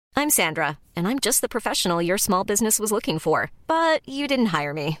I'm Sandra, and I'm just the professional your small business was looking for. But you didn't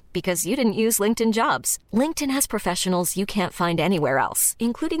hire me because you didn't use LinkedIn Jobs. LinkedIn has professionals you can't find anywhere else,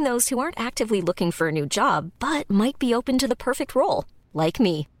 including those who aren't actively looking for a new job, but might be open to the perfect role, like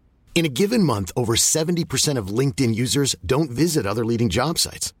me. In a given month, over 70% of LinkedIn users don't visit other leading job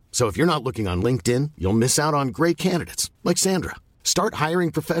sites. So if you're not looking on LinkedIn, you'll miss out on great candidates like Sandra. Start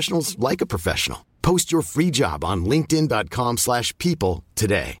hiring professionals like a professional. Post your free job on linkedin.com/people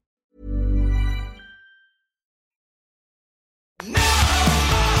today.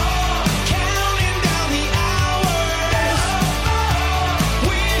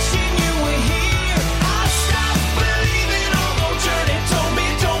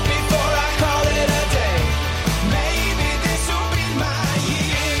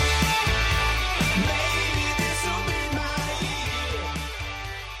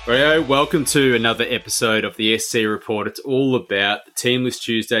 Rio, welcome to another episode of the SC Report. It's all about the Teamless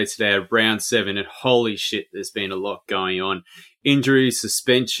Tuesday today, round 7, and holy shit, there's been a lot going on. Injuries,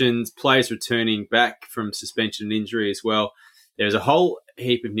 suspensions, players returning back from suspension and injury as well. There's a whole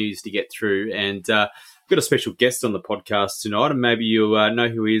heap of news to get through, and I've got a special guest on the podcast tonight, and maybe you'll know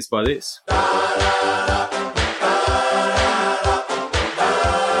who he is by this.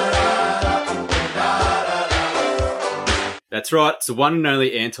 That's right. It's the one and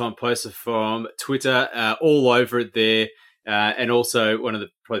only Anton Poster from Twitter, all over it there, and also one of the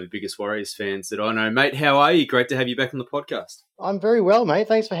probably the biggest Warriors fans that I know. Mate, how are you? Great to have you back on the podcast. I'm very well, mate.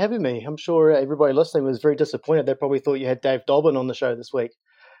 Thanks for having me. I'm sure everybody listening was very disappointed. They probably thought you had Dave Dobbin on the show this week.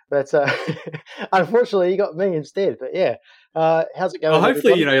 But unfortunately, you got me instead. But yeah, how's it going? Well,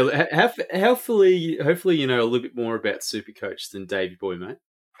 hopefully, you know, hopefully, you know a little bit more about Supercoach than Davey Boy, mate.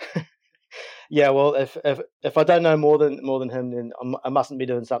 Yeah, well, if I don't know more than him, then I mustn't be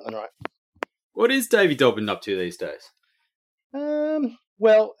doing something right. What is Davey Dobbin up to these days?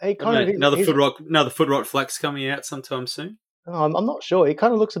 Well, he kind of another foot rot flax coming out sometime soon. I'm not sure. He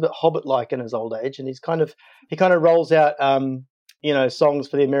kind of looks a bit Hobbit-like in his old age, and he kind of rolls out songs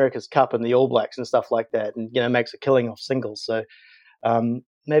for the America's Cup and the All Blacks and stuff like that, and makes a killing off singles. So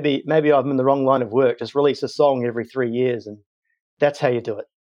maybe I'm in the wrong line of work. Just release a song every 3 years, and that's how you do it.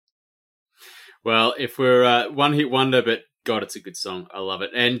 Well, if we're one hit wonder, but God, it's a good song. I love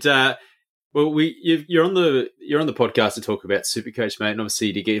it. And you're on the podcast to talk about Supercoach, mate, and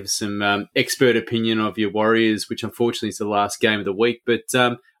obviously to give some expert opinion of your Warriors, which unfortunately is the last game of the week. But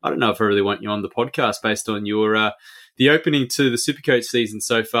I don't know if I really want you on the podcast based on your the opening to the Supercoach season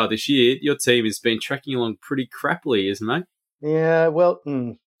so far this year. Your team has been tracking along pretty crappily, isn't it, mate? Yeah, well,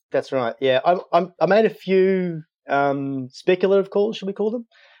 that's right. Yeah, I made a few speculative calls, should we call them?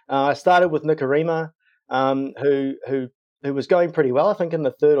 I started with Nikarima, who was going pretty well. I think in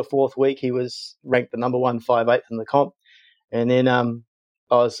the third or fourth week he was ranked the number 1 5/8 in the comp, and then I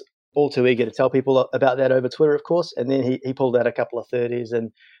was all too eager to tell people about that over Twitter, of course. And then he pulled out a couple of 30s,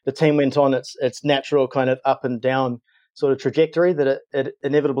 and the team went on its natural kind of up and down sort of trajectory that it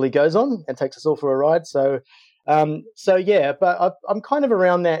inevitably goes on and takes us all for a ride. So yeah, but I'm kind of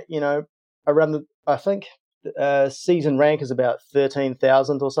around that, around the I think. Season rank is about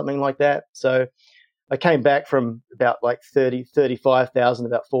 13,000 or something like that. So I came back from about like 35,000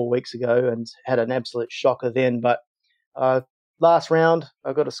 about 4 weeks ago and had an absolute shocker then. But last round,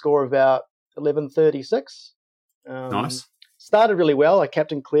 I got a score of about 1136. Nice. Started really well. I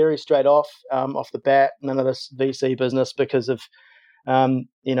captained Cleary straight off the bat. None of this VC business because of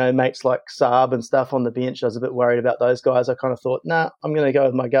mates like Saab and stuff on the bench. I was a bit worried about those guys. I kind of thought, I'm going to go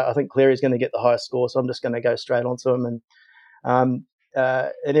with my gut. I think Cleary's going to get the highest score, so I'm just going to go straight onto him. And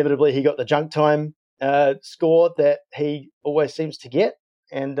inevitably, he got the junk time score that he always seems to get,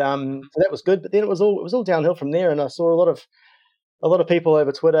 and so that was good. But then it was all downhill from there. And I saw a lot of people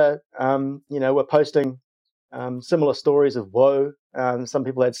over Twitter, were posting similar stories of woe. Some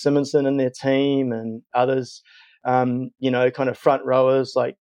people had Simonson in their team, and others. Kind of front rowers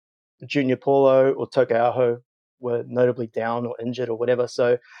like Junior Paulo or Tokeaho were notably down or injured or whatever.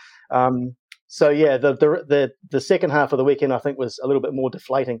 So yeah, the second half of the weekend I think was a little bit more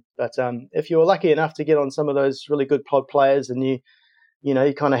deflating. But if you were lucky enough to get on some of those really good pod players and you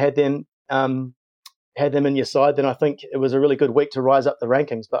kind of had them in your side, then I think it was a really good week to rise up the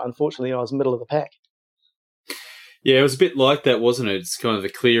rankings. But unfortunately, I was middle of the pack. Yeah, it was a bit like that, wasn't it? It's kind of the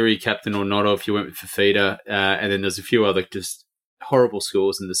Cleary captain or not if you went with Fafita, and then there's a few other just horrible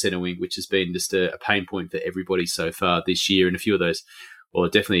scores in the centre wing, which has been just a pain point for everybody so far this year. And a few of those, well,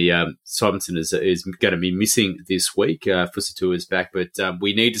 definitely Simonson is going to be missing this week. Fusatu is back, but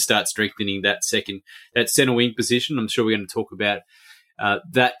we need to start strengthening that centre wing position. I'm sure we're going to talk about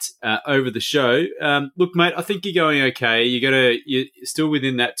that over the show. Look, mate, I think you're going okay. You're still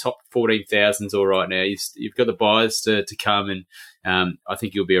within that top 14,000s all right now. You've got the buys to come, and I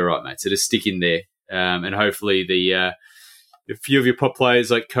think you'll be all right, mate. So just stick in there, and hopefully a few of your pop players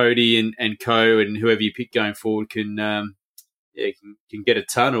like Cody and Co and whoever you pick going forward can get a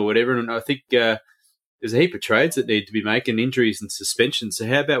ton or whatever. And I think there's a heap of trades that need to be making, injuries and suspensions. So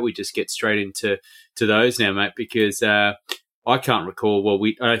how about we just get straight into those now, mate? Because I can't recall. Well,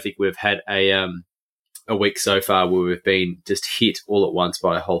 I don't think we've had a week so far where we've been just hit all at once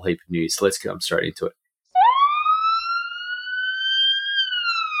by a whole heap of news. So let's come straight into it.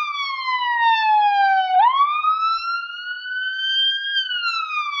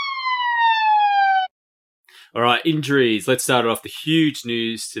 All right, injuries. Let's start it off. The huge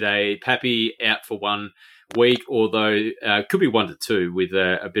news today. Pappy out for 1 week, although could be 1 to 2 with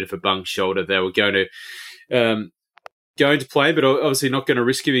a bit of a bung shoulder. They were going to play, but obviously not going to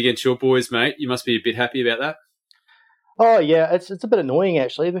risk him against your boys, mate. You must be a bit happy about that. Oh, yeah, it's a bit annoying,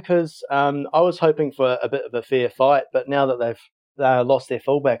 actually, because I was hoping for a bit of a fair fight, but now that they've lost their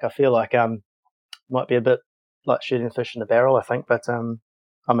fullback, I feel like might be a bit like shooting fish in a barrel, I think, but I'm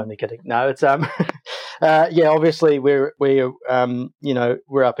only kidding. No, it's yeah, obviously we're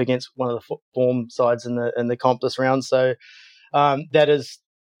up against one of the form sides in the comp this round, so that is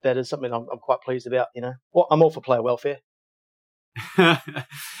something I'm quite pleased about. Well, I'm all for player welfare.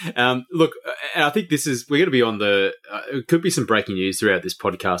 Look, I think we're going to be on it could be some breaking news throughout this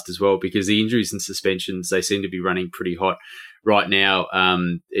podcast as well, because the injuries and suspensions, they seem to be running pretty hot right now.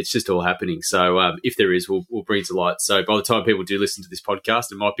 It's just all happening. So if there is, we'll bring it to light. So by the time people do listen to this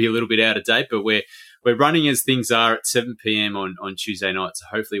podcast, it might be a little bit out of date, but we're running as things are at 7 p.m. on Tuesday night, so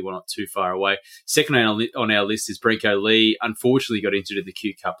hopefully we're not too far away. Second on our list is Brenko Lee. Unfortunately got injured in the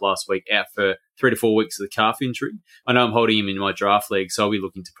Q Cup last week, out for 3 to 4 weeks with a calf injury. I know I'm holding him in my draft league, so I'll be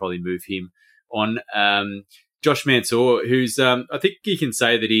looking to probably move him on. Josh Mansour, who's I think you can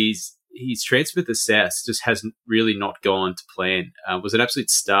say that he's transfer to the South just hasn't really not gone to plan. Was an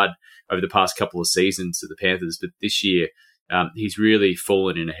absolute stud over the past couple of seasons to the Panthers, but this year he's really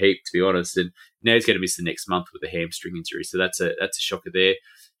fallen in a heap, to be honest. And now he's going to miss the next month with a hamstring injury, so that's a shocker there.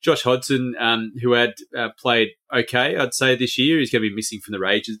 Josh Hodgson, who had played okay, I'd say this year, he's going to be missing from the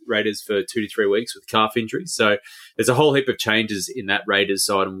Raiders for 2 to 3 weeks with calf injuries. So there's a whole heap of changes in that Raiders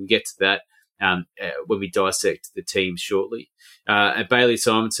side, and we'll get to that when we dissect the team shortly. And Bailey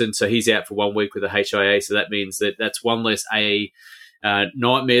Simonson, so he's out for 1 week with a HIA, so that means that's one less AE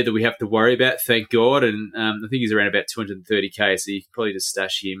nightmare that we have to worry about, thank God. And I think he's around about 230k, so you can probably just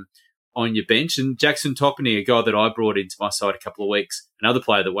stash him on your bench. And Jackson Toppany, a guy that I brought into my side a couple of weeks, another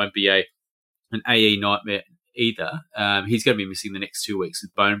player that won't be an AE nightmare either. He's going to be missing the next 2 weeks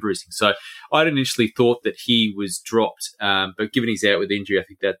with bone bruising. So I'd initially thought that he was dropped, but given he's out with injury, I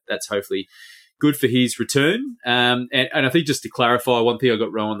think that's hopefully good for his return. And I think just to clarify, one thing I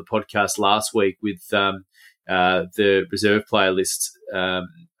got wrong on the podcast last week with the reserve player list, I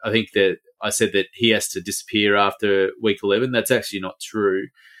think that I said that he has to disappear after week 11. That's actually not true.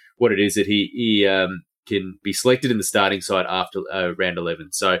 What it is that he can be selected in the starting side after round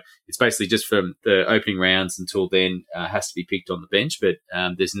 11. So it's basically just from the opening rounds until then, has to be picked on the bench, but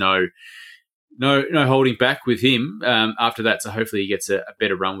there's no holding back with him after that. So hopefully he gets a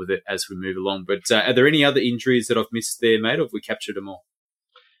better run with it as we move along. But are there any other injuries that I've missed there, mate, or have we captured them all?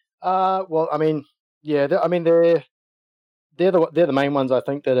 Well, I mean, yeah, they're the main ones, I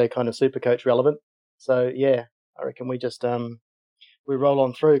think, that are kind of Supercoach relevant. So yeah, I reckon we just we roll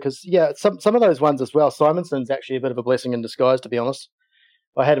on through, because yeah, some of those ones as well. Simonson's actually a bit of a blessing in disguise, to be honest.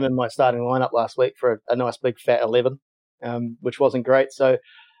 I had him in my starting lineup last week for a nice big fat 11, which wasn't great. So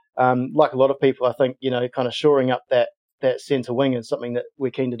like a lot of people, I think, kind of shoring up that centre wing is something that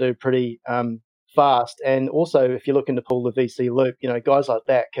we're keen to do pretty fast. And also, if you're looking to pull the VC loop, guys like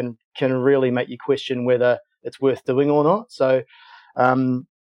that can really make you question whether it's worth doing or not. So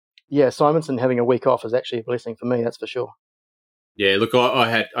yeah, Simonson having a week off is actually a blessing for me, that's for sure. Yeah, look,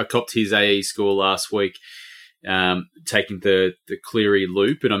 I copped his AE score last week, taking the Cleary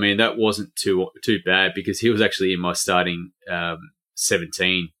loop, and I mean that wasn't too bad because he was actually in my starting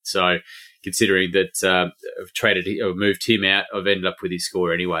 17. So considering that I've traded or moved him out, I've ended up with his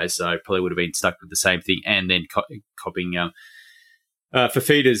score anyway. So I probably would have been stuck with the same thing, and then copping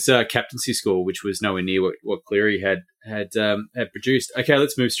Fafita's captaincy score, which was nowhere near what Cleary had produced. Okay,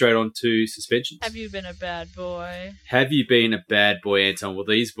 let's move straight on to suspensions. Have you been a bad boy? Have you been a bad boy, Anton? Well,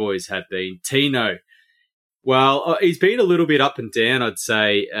 these boys have been. Tino, well, he's been a little bit up and down, I'd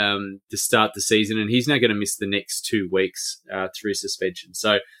say, to start the season, and he's now going to miss the next 2 weeks through suspension.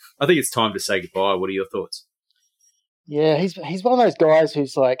 So I think it's time to say goodbye. What are your thoughts? Yeah, he's one of those guys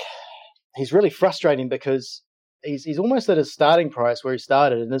who's like, he's really frustrating because he's almost at his starting price where he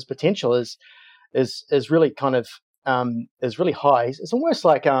started, and his potential is really kind of is really high. It's almost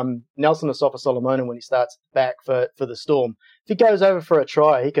like Nelson Asafa-Solomona when he starts back for the Storm. If he goes over for a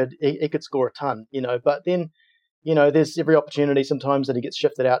try, he could score a ton, But then, there's every opportunity sometimes that he gets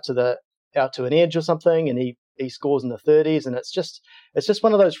shifted out to an edge or something, and he scores in the 30s, and it's just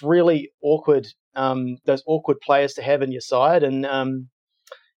one of those really awkward players to have in your side. And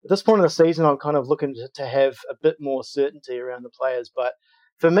at this point in the season, I'm kind of looking to have a bit more certainty around the players. But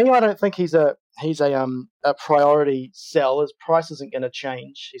for me, I don't think he's a priority sell. His price isn't going to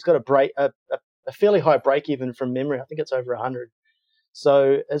change. He's got a fairly high break even from memory. I think it's over 100.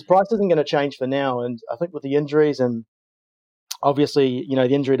 So his price isn't going to change for now. And I think with the injuries and obviously,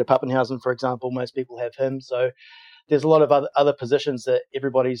 the injury to Pappenhausen, for example, most people have him. So there's a lot of other positions that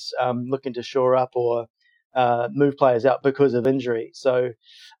everybody's looking to shore up or move players out because of injury. So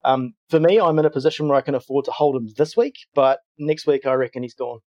for me, I'm in a position where I can afford to hold him this week, but next week I reckon he's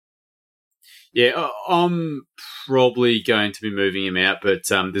gone. Yeah, I'm probably going to be moving him out, but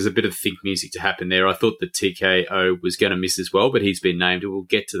there's a bit of think music to happen there. I thought the TKO was going to miss as well, but he's been named, and we'll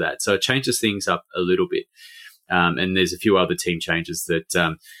get to that. So it changes things up a little bit. And there's a few other team changes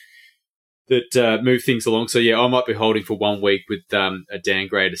that move things along. So, yeah, I might be holding for 1 week with a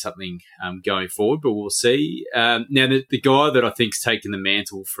downgrade or something going forward, but we'll see. Now, the guy that I think's taken the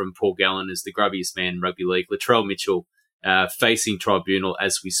mantle from Paul Gallen is the grubbiest man in rugby league, Latrell Mitchell, facing tribunal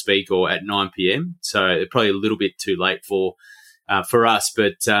as we speak or at 9 p.m. So probably a little bit too late for us,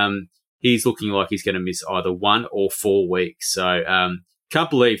 but he's looking like he's going to miss either 1 or 4 weeks. So can't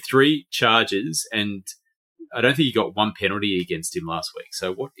believe 3 charges, and I don't think he got 1 penalty against him last week.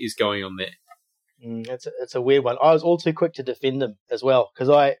 So what is going on there? It's a weird one. I was all too quick to defend him as well because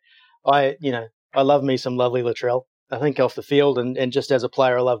I love me some lovely Latrell. I think off the field and just as a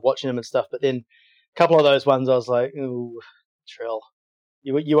player, I love watching him and stuff. But then a couple of those ones, I was like, ooh, Latrell,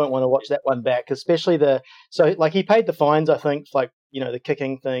 you won't want to watch that one back, especially he paid the fines, I think, like, the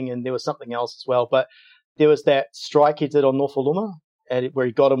kicking thing, and there was something else as well. But there was that strike he did on Norfoluma, where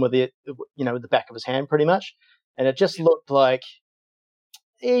he got him with with the back of his hand pretty much. And it just looked like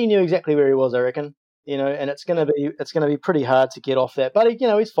he knew exactly where he was, I reckon, and it's going to be pretty hard to get off that. But,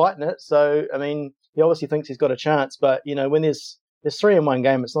 he's fighting it. So, I mean, he obviously thinks he's got a chance. But, when there's 3 in one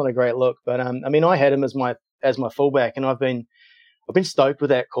game, it's not a great look. But, I had him as my fullback, and I've been stoked with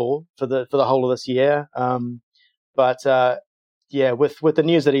that call for the whole of this year. With the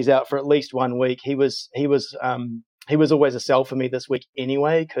news that he's out for at least 1 week, he was always a sell for me this week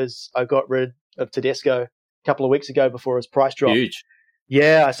anyway, because I got rid of Tedesco a couple of weeks ago before his price dropped. Huge.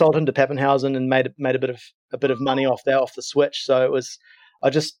 Yeah, I sold him to Pappenhausen and made a bit of money off the switch. So I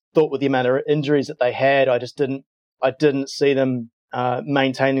just thought with the amount of injuries that they had, I didn't see them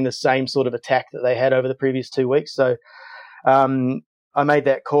maintaining the same sort of attack that they had over the previous 2 weeks. So I made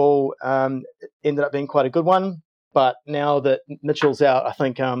that call. It ended up being quite a good one. But now that Mitchell's out, I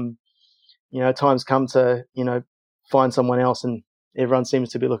think time's come to find someone else, and everyone seems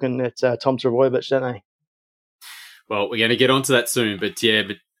to be looking at Tom Trbojevic, don't they? Well, we're going to get onto that soon, but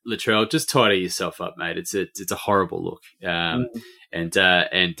Latrell, just tidy yourself up, mate. It's a horrible look, and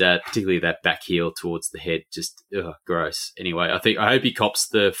particularly that back heel towards the head, just gross. Anyway, I hope he cops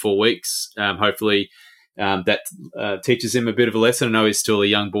the 4 weeks. Hopefully, that teaches him a bit of a lesson. I know he's still a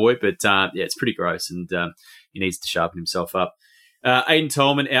young boy, but it's pretty gross, and he needs to sharpen himself up. Aiden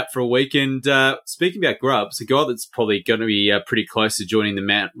Tolman out for a week. And speaking about grubs, a guy that's probably going to be pretty close to joining the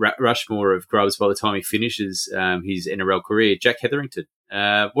Mount Rushmore of grubs by the time he finishes his NRL career, Jack Hetherington.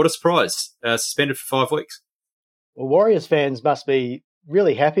 What a surprise. Suspended for 5 weeks. Well, Warriors fans must be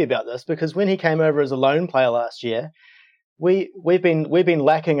really happy about this, because when he came over as a lone player last year, we've been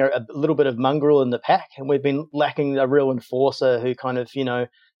lacking a little bit of mongrel in the pack, and we've been lacking a real enforcer who kind of,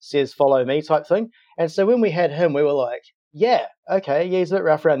 says follow me type thing. And so when we had him, we were like, yeah, okay, yeah, he's a bit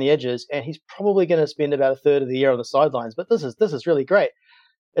rough around the edges, and he's probably going to spend about a third of the year on the sidelines. But this is really great.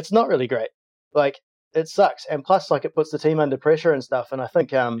 It's not really great. Like, it sucks, and plus, like, it puts the team under pressure and stuff. And I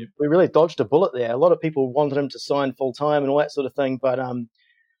think we really dodged a bullet there. A lot of people wanted him to sign full time and all that sort of thing. But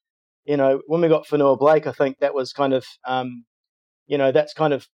when we got Fanua Blake, I think that was kind of that's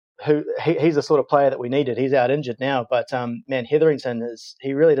kind of who he's the sort of player that we needed. He's out injured now, but man, Hetherington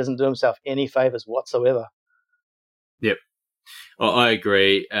he really doesn't do himself any favors whatsoever. Yep. Well, I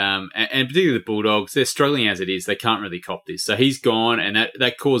agree. And particularly the Bulldogs, they're struggling as it is. They can't really cop this. So he's gone, and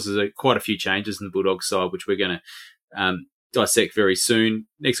that causes quite a few changes in the Bulldogs side, which we're going to dissect very soon.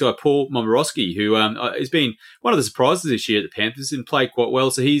 Next guy, Paul Momorowski, who has been one of the surprises this year at the Panthers and played quite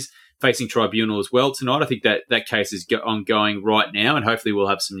well. So he's facing tribunal as well tonight. I think that case is ongoing right now, and hopefully we'll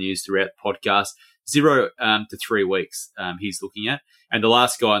have some news throughout the podcast. 0 to 3 weeks he's looking at. And the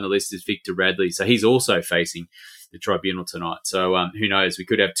last guy on the list is Victor Radley. So he's also facing the tribunal tonight. So who knows? We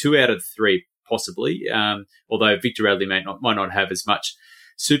could have 2 out of 3 possibly, although Victor Radley might not have as much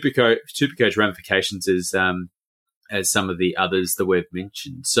Supercoach ramifications as some of the others that we've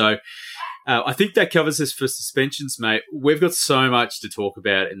mentioned. So I think that covers us for suspensions, mate. We've got so much to talk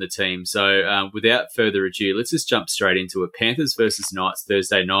about in the team. So without further ado, let's just jump straight into it. Panthers versus Knights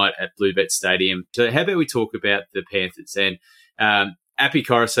Thursday night at Bluebet Stadium. So how about we talk about the Panthers? And Api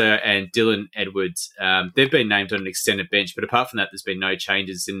Coruscant and Dylan Edwards, they've been named on an extended bench, but apart from that, there's been no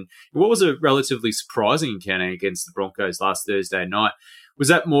changes. And what was a relatively surprising encounter against the Broncos last Thursday night? Was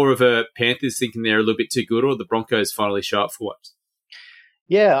that more of a Panthers thinking they're a little bit too good, or the Broncos finally show up for what?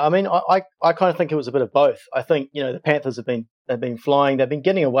 Yeah, I mean, I kind of think it was a bit of both. I think, the Panthers they've been flying. They've been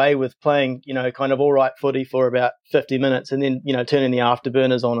getting away with playing, kind of all right footy for about 50 minutes and then, turning the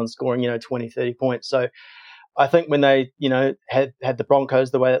afterburners on and scoring, 20, 30 points. So I think when they, had the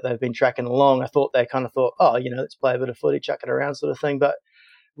Broncos the way that they've been tracking along, I thought they kind of thought, oh, let's play a bit of footy, chuck it around sort of thing. But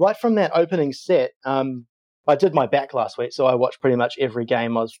right from that opening set, I did my back last week, so I watched pretty much every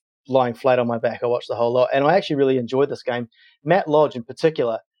game. I was lying flat on my back. I watched the whole lot, and I actually really enjoyed this game. Matt Lodge in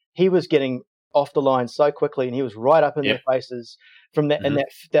particular, he was getting off the line so quickly, and he was right up in their faces from that. And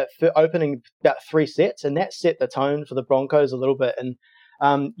that opening about 3 sets, and that set the tone for the Broncos a little bit.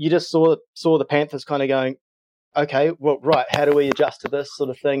 And you just saw the Panthers kind of going, okay, well, right, how do we adjust to this sort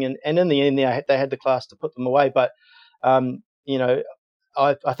of thing? And in the end, they had the class to put them away. But I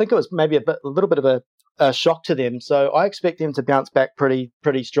think it was maybe a little bit of a shock to them. So I expect them to bounce back pretty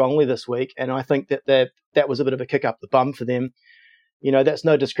strongly this week. And I think that was a bit of a kick up the bum for them. That's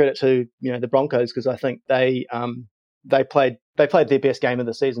no discredit to, the Broncos, because I think they played their best game of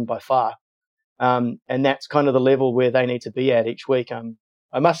the season by far. And that's kind of the level where they need to be at each week.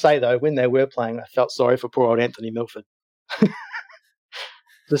 I must say, though, when they were playing, I felt sorry for poor old Anthony Milford.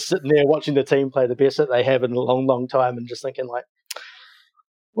 Just sitting there watching the team play the best that they have in a long, long time and just thinking like,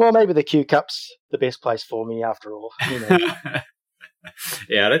 well, maybe the Q Cup's the best place for me after all.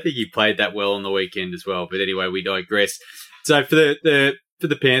 Yeah, I don't think he played that well on the weekend as well. But anyway, we digress. So for the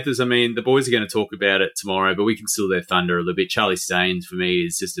Panthers, I mean, the boys are going to talk about it tomorrow, but we can steal their thunder a little bit. Charlie Staines, for me,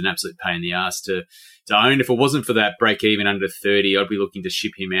 is just an absolute pain in the ass to own. If it wasn't for that break-even under 30, I'd be looking to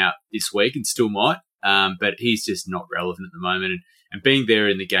ship him out this week and still might. But he's just not relevant at the moment. And being there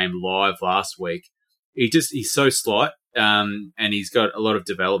in the game live last week, he's so slight. And he's got a lot of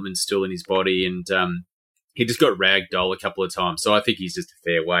development still in his body, and he just got ragdoll a couple of times. So I think he's just a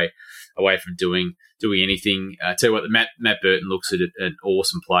fair way away from doing anything. I tell you what, Matt Burton looks at an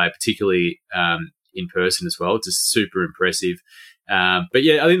awesome player, particularly in person as well. Just super impressive. But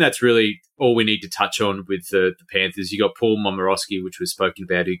yeah, I think that's really all we need to touch on with the Panthers. You got Paul Momorowski, which was spoken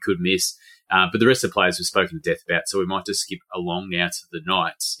about, who could miss, but the rest of the players we've spoken to death about. So we might just skip along now to the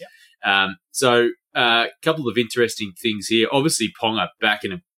Knights. Yeah. So a couple of interesting things here. Obviously, Ponga back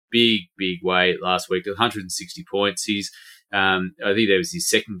in a big way last week, 160 points. He's, I think that was his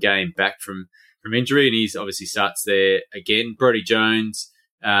second game back from injury, and he's obviously starts there again. Brodie Jones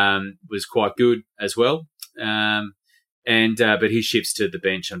was quite good as well, but he shifts to the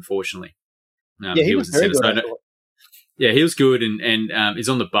bench, unfortunately. He was very good. Yeah, he was good, and is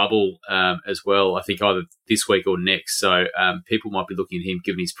on the bubble as well, I think either this week or next. So people might be looking at him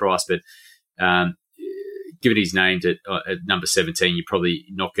given his price, but given he's named at number 17, you're probably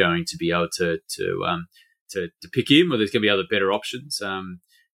not going to be able to pick him, or there's going to be other better options.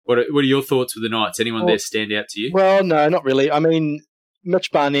 What are your thoughts with the Knights? Anyone there stand out to you? Well, no, not really. I mean,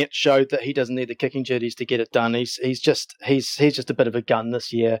 Mitch Barnett showed that he doesn't need the kicking duties to get it done. He's just a bit of a gun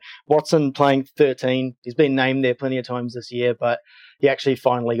this year. Watson playing 13. He's been named there plenty of times this year, but he actually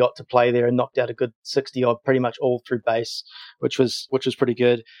finally got to play there and knocked out a good 60 odd pretty much all through base, which was pretty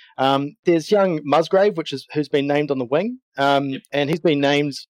good. There's young Musgrave, who's been named on the wing, and he's been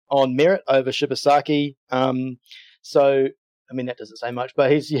named on merit over Shibasaki. So I mean, that doesn't say much, but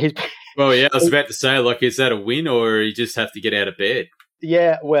he's well, yeah, I was about to say, like, is that a win, or you just have to get out of bed?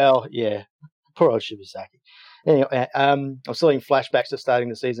 Yeah, well, yeah. Poor old Shibasaki. Anyway, I'm still in flashbacks to starting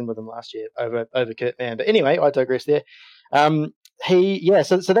the season with him last year over Kurt Mann. But anyway, I digress there. So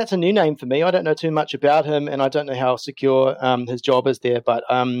that's a new name for me. I don't know too much about him, and I don't know how secure his job is there. But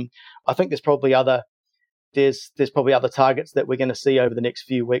I think there's probably other targets that we're going to see over the next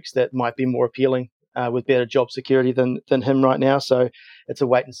few weeks that might be more appealing with better job security than him right now. So it's a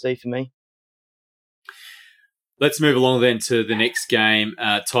wait and see for me. Let's move along then to the next game.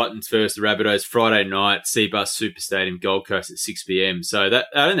 Titans versus the Rabbitohs, Friday night, Seabus Super Stadium, Gold Coast at 6 p.m. So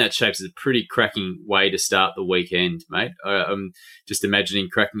I think that shapes as a pretty cracking way to start the weekend, mate. I'm just imagining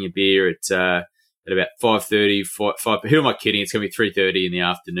cracking a beer at about 5:30. Who am I kidding? It's going to be 3:30 in the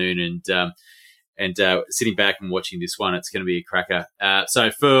afternoon, and sitting back and watching this one, it's going to be a cracker. So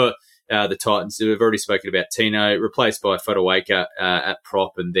for the Titans, we've already spoken about Tino, replaced by Fodawaker at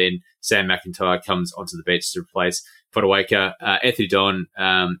prop, and then Sam McIntyre comes onto the bench to replace Fodawaker. Anthony Don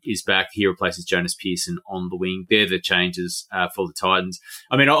is back. He replaces Jonas Pearson on the wing. They're the changes for the Titans.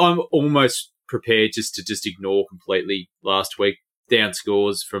 I mean, I'm almost prepared just to ignore completely last week. Down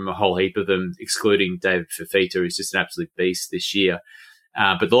scores from a whole heap of them, excluding David Fafita, who's just an absolute beast this year.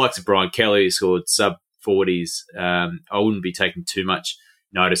 But the likes of Brian Kelly, who scored sub-40s, I wouldn't be taking too much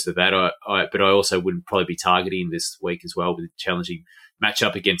notice of that. But I also wouldn't probably be targeting this week as well with a challenging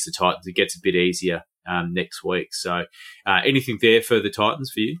matchup against the Titans. It gets a bit easier next week. So anything there for the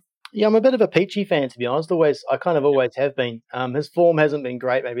Titans for you? Yeah, I'm a bit of a Peachy fan, to be honest. I kind of always have been. His form hasn't been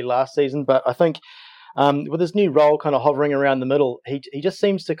great maybe last season, but I think with his new role kind of hovering around the middle, he just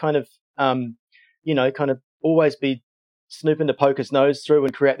seems to kind of, kind of always be snooping to poke his nose through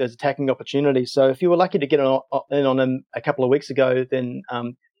and create those attacking opportunities. So if you were lucky to get in on him a couple of weeks ago, then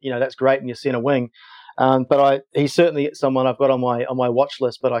that's great in your centre wing. But he's certainly someone I've got on my watch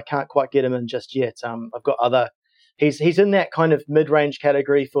list, but I can't quite get him in just yet. I've got other. He's in that kind of mid-range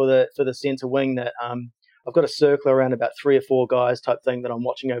category for the centre wing that I've got a circle around about 3 or 4 guys type thing that I'm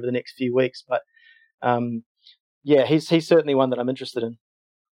watching over the next few weeks. But he's certainly one that I'm interested in.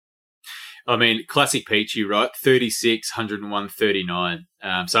 I mean, classic Peachy, right? 36, 101, 39.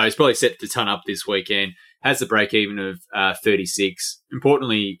 So he's probably set to ton up this weekend. Has the break even of 36.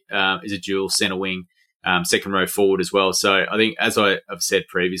 Importantly, is a dual centre wing, second row forward as well. So I think, as I've said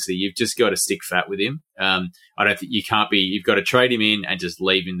previously, you've just got to stick fat with him. I don't think you can't be. You've got to trade him in and just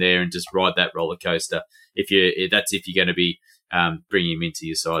leave him there and just ride that roller coaster. If you're going to be bringing him into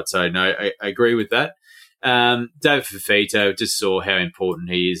your side. So no, I agree with that. David Fafita, just saw how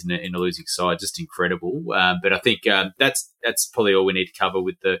important he is in a losing side, just incredible. But I think that's probably all we need to cover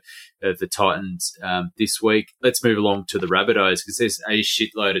with the Titans this week. Let's move along to the Rabbitohs because there's a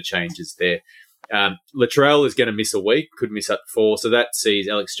shitload of changes there. Latrell is going to miss a week, could miss up to 4, so that sees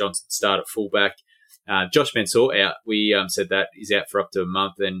Alex Johnson start at fullback. Josh Mansour out. We said that he's out for up to a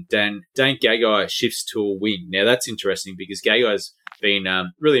month. And Dane Gagai shifts to a wing. Now, that's interesting because Gagai's been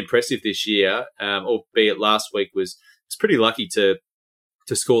really impressive this year, albeit last week was pretty lucky to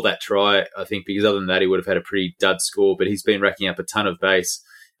score that try, I think, because other than that, he would have had a pretty dud score. But he's been racking up a ton of base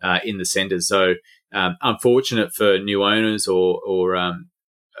in the centres. So unfortunate for new owners or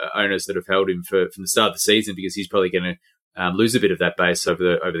owners that have held him from the start of the season because he's probably going to lose a bit of that base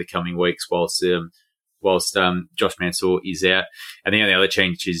over the coming weeks whilst Josh Mansour is out. And the only other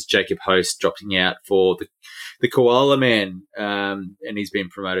change is Jacob Host dropping out for the Koala Man, and he's been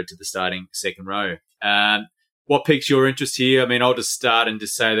promoted to the starting second row. What piques your interest here? I mean, I'll just start and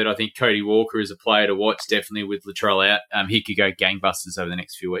just say that I think Cody Walker is a player to watch, definitely with Latrell out. He could go gangbusters over the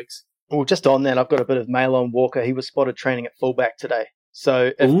next few weeks. Well, just on that, I've got a bit of mail on Walker. He was spotted training at fullback today.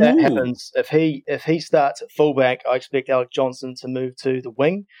 So if that happens, if he starts at fullback, I expect Alex Johnson to move to the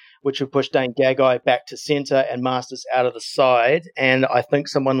wing, which will push Dane Gagai back to centre and Masters out of the side. And I think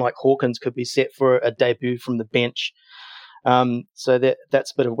someone like Hawkins could be set for a debut from the bench. So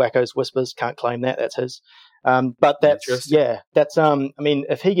that's a bit of Wacko's whispers. Can't claim that. That's his. But that's I mean,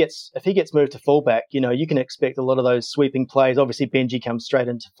 if he gets moved to fullback, you can expect a lot of those sweeping plays. Obviously, Benji comes straight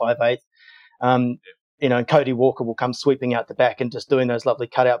into 5'8". And Cody Walker will come sweeping out the back and just doing those lovely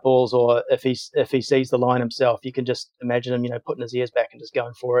cutout balls. Or if he sees the line himself, you can just imagine him, putting his ears back and just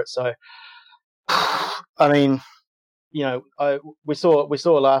going for it. So, I mean, we saw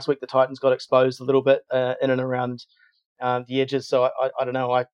last week the Titans got exposed a little bit in and around the edges. So I don't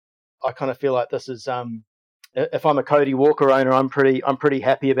know. I kind of feel like this is if I'm a Cody Walker owner, I'm pretty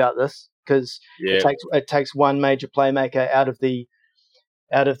happy about this because it takes one major playmaker out of the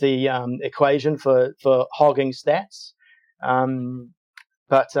equation for hogging stats.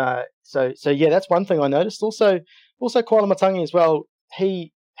 So that's one thing I noticed. Also Koala Matangi as well.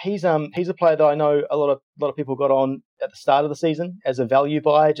 He's a player that I know a lot of people got on at the start of the season as a value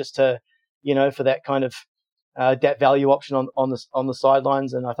buy, just to for that kind of that value option on the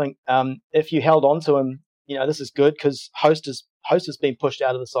sidelines. And I think if you held on to him, this is good because Host has been pushed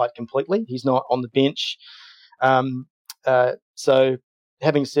out of the side completely. He's not on the bench. So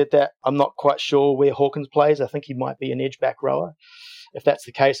having said that, I'm not quite sure where Hawkins plays. I think he might be an edge back rower. If that's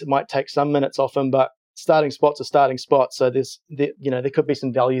the case, it might take some minutes off him, but starting spots are starting spots. So there could be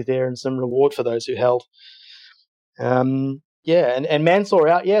some value there and some reward for those who held. And Mansour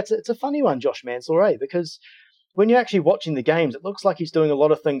out. Yeah, it's a funny one, Josh Mansour, because when you're actually watching the games, it looks like he's doing a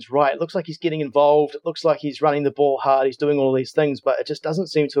lot of things right. It looks like he's getting involved. It looks like he's running the ball hard. He's doing all these things, but it just doesn't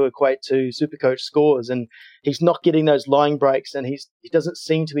seem to equate to Supercoach scores. And he's not getting those line breaks, and he doesn't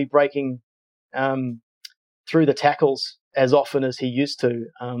seem to be breaking through the tackles as often as he used to.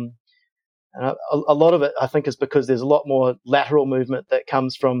 And a lot of it, I think, is because there's a lot more lateral movement that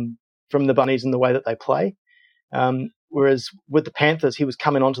comes from the Bunnies in the way that they play. Whereas with the Panthers, he was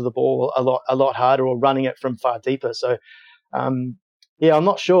coming onto the ball a lot harder or running it from far deeper. So, I'm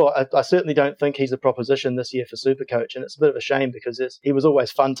not sure. I certainly don't think he's a proposition this year for Supercoach, and it's a bit of a shame because he was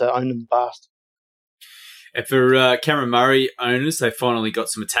always fun to own in the past. And for Cameron Murray owners, they finally got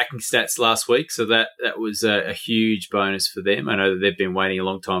some attacking stats last week, so that was a huge bonus for them. I know that they've been waiting a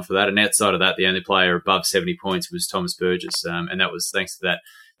long time for that, and outside of that, the only player above 70 points was Thomas Burgess, and that was thanks to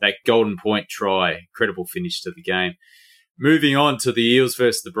that golden point try, incredible finish to the game. Moving on to the Eels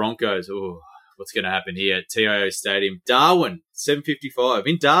versus the Broncos. Oh, what's going to happen here at TIO Stadium? Darwin, 7:55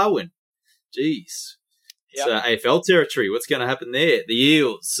 in Darwin. Jeez. Yep. It's AFL territory. What's going to happen there? The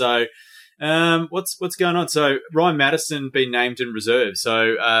Eels. So what's going on? So Ryan Madison been named in reserve.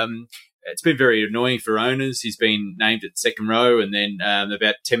 So it's been very annoying for owners. He's been named at second row, and then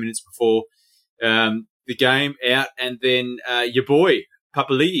about 10 minutes before the game out, and then your boy,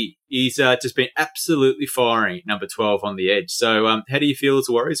 Papali'i, he's just been absolutely firing number 12 on the edge. So how do you feel as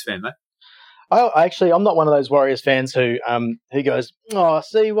a Warriors fan, mate? I'm not one of those Warriors fans who goes, oh,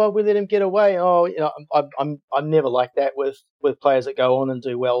 see, well, we let him get away. Oh, I'm never like that with players that go on and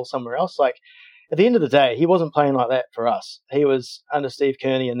do well somewhere else. Like, at the end of the day, he wasn't playing like that for us. He was under Steve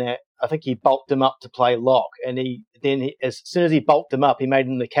Kearney, and that I think he bulked him up to play lock, and as soon as he bulked him up, he made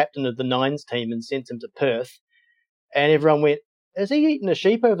him the captain of the Nines team and sent him to Perth, and everyone went, is he eating a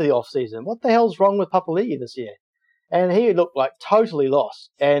sheep over the off-season? What the hell's wrong with Papali'i this year? And he looked like totally lost.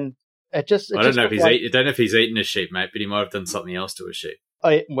 And I don't know if he's eating a sheep, mate, but he might have done something else to a sheep.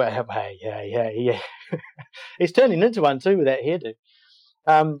 Oh, well, yeah. He's turning into one too with that hairdo.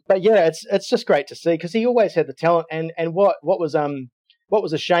 But yeah, it's just great to see because he always had the talent. And what was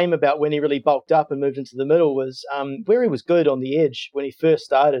a shame about when he really bulked up and moved into the middle was where he was good on the edge when he first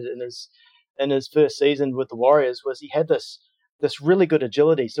started in his first season with the Warriors was he had this really good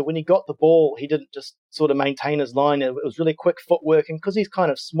agility. So when he got the ball, he didn't just sort of maintain his line. It was really quick footwork, and because he's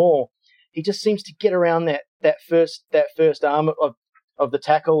kind of small, he just seems to get around that first arm of the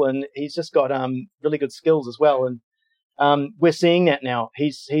tackle, and he's just got really good skills as well. And we're seeing that now.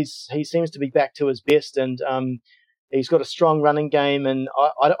 He seems to be back to his best, and he's got a strong running game, and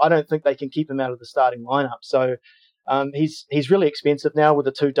I don't think they can keep him out of the starting lineup. So he's really expensive now with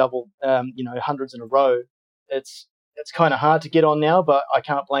the two double hundreds in a row. It's kind of hard to get on now, but I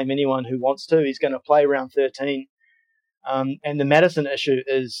can't blame anyone who wants to. He's going to play around 13. And the Madison issue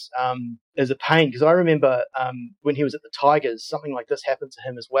is a pain because I remember when he was at the Tigers, something like this happened to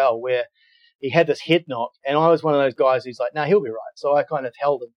him as well, where he had this head knock, and I was one of those guys who's like, no, he'll be right. So I kind of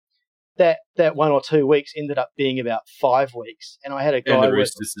held him. That 1 or 2 weeks ended up being about 5 weeks, and I had a guy and the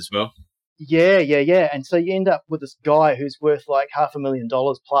Roosters as well. Yeah. And so you end up with this guy who's worth like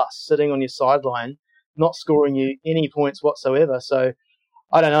 $500,000 plus sitting on your sideline, not scoring you any points whatsoever. So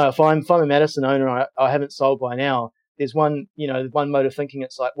I don't know if I'm a Madison owner, I haven't sold by now. There's one mode of thinking.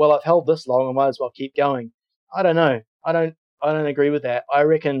 It's like, well, I've held this long, I might as well keep going. I don't know. I don't agree with that. I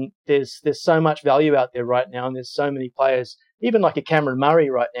reckon there's so much value out there right now, and there's so many players, even like a Cameron Murray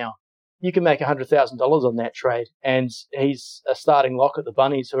right now. You can make $100,000 on that trade, and he's a starting lock at the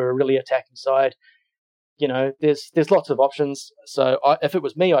Bunnies, who are a really attacking side. There's lots of options. So if it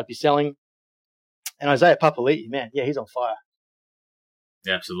was me, I'd be selling. And Isaiah Papali'i, man, yeah, he's on fire.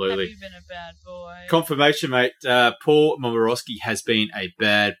 Absolutely. Have you been a bad boy? Confirmation, mate. Paul Momorowski has been a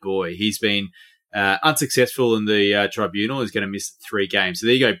bad boy. He's been unsuccessful in the tribunal. He's going to miss 3 games. So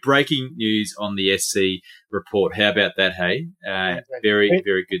there you go. Breaking news on the SC report. How about that, hey? Very,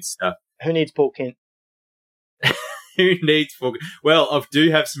 very good stuff. Who needs Paul Kent? Who needs Paul Kent? Well, I do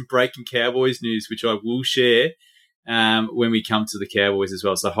have some breaking Cowboys news, which I will share when we come to the Cowboys as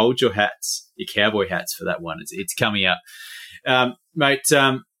well. So hold your hats, your Cowboy hats for that one. It's coming up. Mate,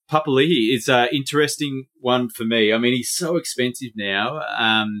 Papali'i is an interesting one for me. I mean, he's so expensive now.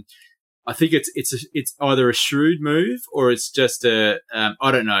 I think it's either a shrewd move or it's just I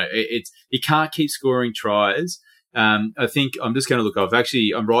don't know. He can't keep scoring tries. I think I'm just going to look off.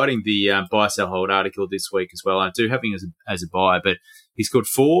 Actually, I'm writing the buy, sell, hold article this week as well. I do have him as a buy, but he scored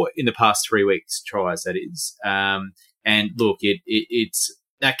 4 in the past 3 weeks, tries, that is. And look, it's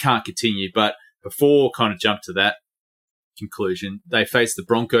that can't continue. But before kind of jump to that, conclusion, they face the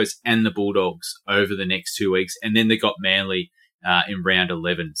Broncos and the Bulldogs over the next 2 weeks, and then they got Manly in round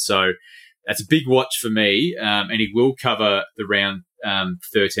 11. So that's a big watch for me, and he will cover the round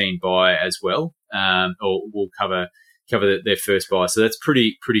 13 bye as well, or will cover their first bye. So that's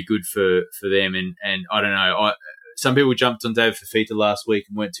pretty good for them. And I don't know, some people jumped on David Fafita last week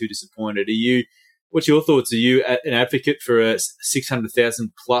and weren't too disappointed. What's your thoughts? Are you an advocate for a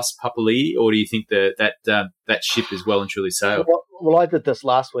 600,000 plus Papali'i, or do you think that ship is well and truly sailed? Well, I did this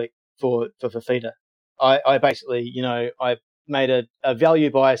last week for Fafita. I basically, I made a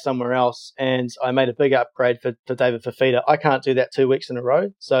value buy somewhere else, and I made a big upgrade for David Fafita. I can't do that 2 weeks in a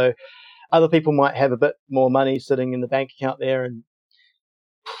row, so other people might have a bit more money sitting in the bank account there, and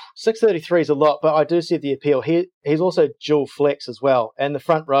 633 is a lot, but I do see the appeal. He's also dual flex as well, and the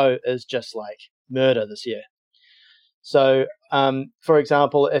front row is just like murder this year. So, for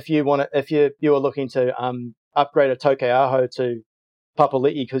example, if you are looking to upgrade a Tokeaho to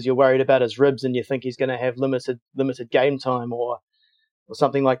Papali'i because you're worried about his ribs and you think he's going to have limited game time or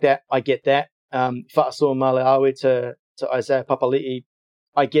something like that, I get that. Fa'asua Maleaui to Isaiah Papali'i,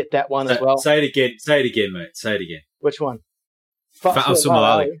 I get that one as well. Say it again, mate. Say it again. Which one? Fa'asua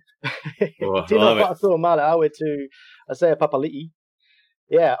Maleaui. Oh, Fa'asua Maleaui to Isaiah Papali'i.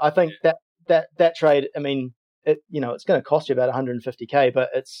 Yeah, I think that trade, I mean, it's going to cost you about 150K, but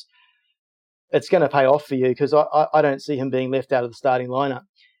it's going to pay off for you because I don't see him being left out of the starting lineup.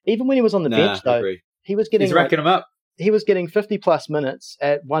 Even when he was on the bench, though, he's racking them up. He was getting 50 plus minutes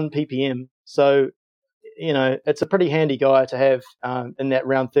at 1 ppm. So, it's a pretty handy guy to have in that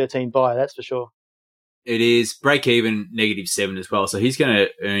round 13 bye, that's for sure. It is break even -7 as well. So he's going to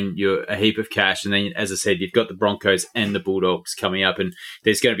earn you a heap of cash. And then, as I said, you've got the Broncos and the Bulldogs coming up, and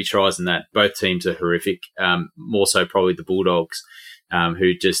there's going to be tries in that. Both teams are horrific. More so probably the Bulldogs,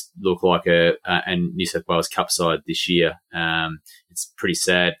 who just look like a New South Wales Cup side this year. It's pretty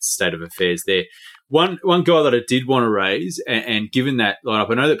sad state of affairs there. One guy that I did want to raise, and given that lineup,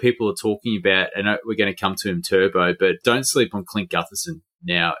 I know that people are talking about, and we're going to come to him, Turbo, but don't sleep on Clint Gutherson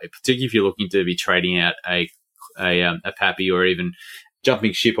now, particularly if you're looking to be trading out a Pappy or even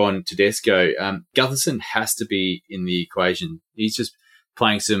jumping ship on Tedesco. Gutherson has to be in the equation. He's just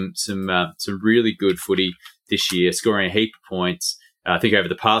playing some really good footy this year, scoring a heap of points. I think over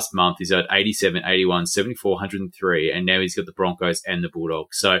the past month, he's at 87, 81, 74, 103, and now he's got the Broncos and the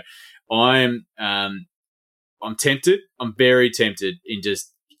Bulldogs. So I'm tempted. I'm very tempted in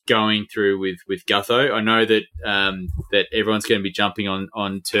just going through with Gutho. I know that that everyone's going to be jumping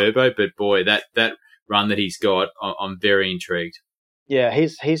on Turbo, but boy, that run that he's got, I'm very intrigued. Yeah,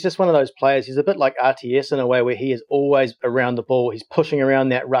 he's just one of those players. He's a bit like RTS in a way where he is always around the ball. He's pushing around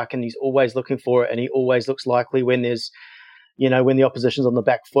that ruck and he's always looking for it, and he always looks likely when there's, when the opposition's on the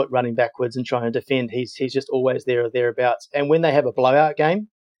back foot running backwards and trying to defend. He's just always there or thereabouts. And when they have a blowout game,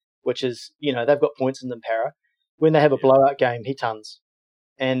 which is, they've got points in them, para. When they have a blowout game, he tons.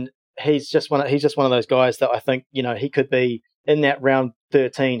 And he's just one of those guys that I think, he could be in that round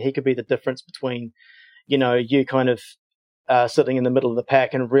 13. He could be the difference between, you kind of sitting in the middle of the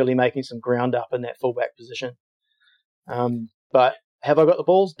pack and really making some ground up in that fullback position. But have I got the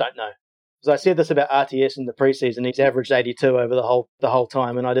balls? Don't know. Because I said this about RTS in the preseason. He's averaged 82 over the whole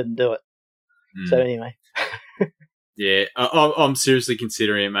time, and I didn't do it. So anyway. Yeah, I'm seriously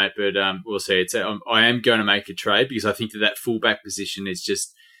considering it, mate, but we'll see. I am going to make a trade because I think that fullback position is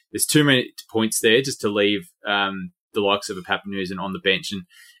just, there's too many points there just to leave the likes of a Papanuzen on the bench,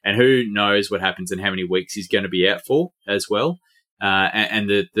 and who knows what happens and how many weeks he's going to be out for as well.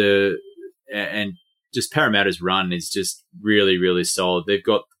 And just Parramatta's run is just really, really solid. They've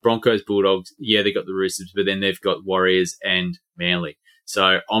got Broncos, Bulldogs, they got the Roosters, but then they've got Warriors and Manly.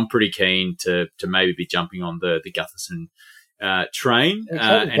 So I'm pretty keen to maybe be jumping on the Gutherson train,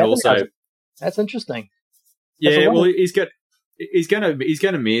 and also that's interesting. Well, he's going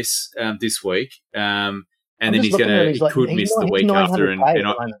to miss this week, and then he could miss the week after. And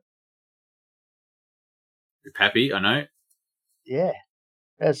Pappy, I know. Yeah,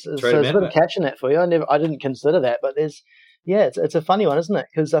 there's a bit of catch in that for you. I didn't consider that, but it's a funny one, isn't it?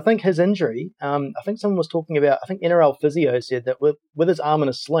 Because I think his injury, I think someone was talking about, I think NRL Physio said that with his arm in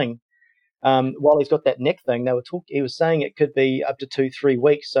a sling, while he's got that neck thing, he was saying it could be up to 2-3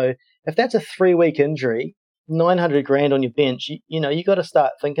 weeks. So if that's a 3-week injury, 900 grand on your bench, you got to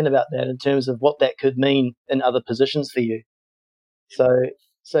start thinking about that in terms of what that could mean in other positions for you. So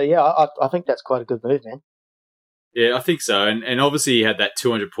yeah, I think that's quite a good move, man. Yeah, I think so. And obviously he had that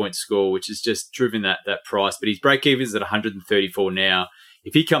 200-point score, which has just driven that price. But his break-even is at 134 now.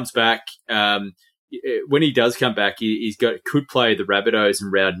 If he comes back, when he does come back, could play the Rabbitohs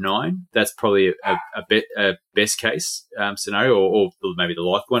in round 9. That's probably a best case scenario, or maybe the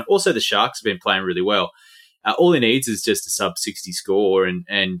likely one. Also, the Sharks have been playing really well. All he needs is just a sub 60 score, and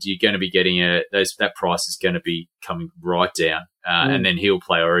you're going to be getting that price is going to be coming right down, and then he'll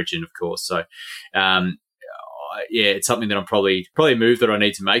play Origin, of course. So, it's something that I'm probably a move that I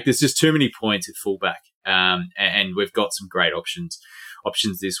need to make. There's just too many points at fullback, and we've got some great options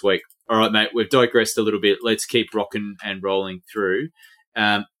this week. All right, mate, we've digressed a little bit. Let's keep rocking and rolling through.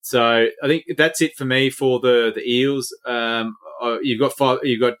 So I think that's it for me for the Eels. You've got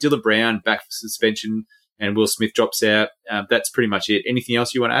Dylan Brown back for suspension, and Will Smith drops out. That's pretty much it. Anything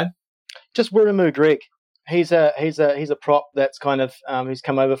else you want to add? Just Wiremu Greg. He's a prop that's kind of he's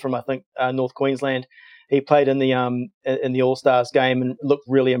come over from, I think, North Queensland. He played in the All-Stars game and looked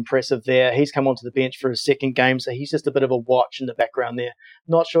really impressive there. He's come onto the bench for his second game, so he's just a bit of a watch in the background there.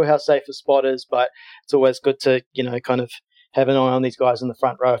 Not sure how safe a spot is, but it's always good to, kind of have an eye on these guys in the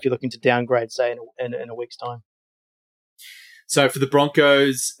front row if you're looking to downgrade, say, in a week's time. So for the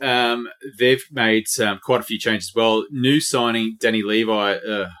Broncos, they've made quite a few changes as well. New signing, Danny Levi.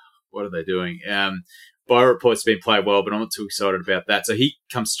 What are they doing? By reports, been played well, but I'm not too excited about that. So he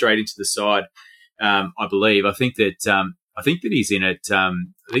comes straight into the side. I believe. I think that he's in it. I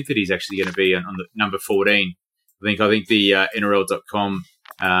think that he's actually going to be on the number 14. I think the NRL.com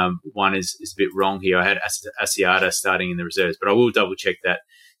one is a bit wrong here. I had Asiata starting in the reserves, but I will double check that.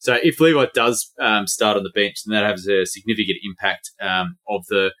 So if Levi does start on the bench, then that has a significant impact on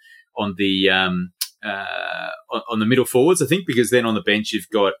the middle forwards, I think, because then on the bench you've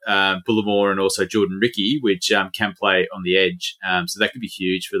got Bullimore and also Jordan Ricky, which can play on the edge. So that could be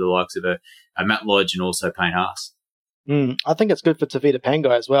huge for the likes of a Matt Lodge and also Payne Haas. I think it's good for Tavita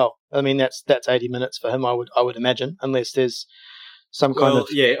Pangai as well. I mean, that's 80 minutes for him, I would imagine, unless there's some kind of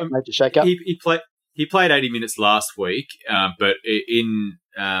major shake-up. He played 80 minutes last week, but in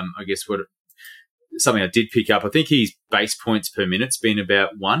I guess something I did pick up, I think his base points per minute's been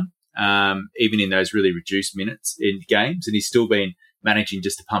about 1. Even in those really reduced minutes in games, and he's still been managing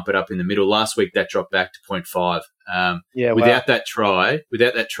just to pump it up in the middle. Last week that dropped back to 0.5. Without that try,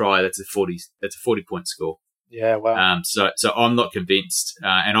 that's a 40 point score. Yeah, wow. So I'm not convinced,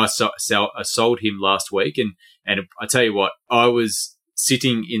 and I sold him last week, and I tell you what, I was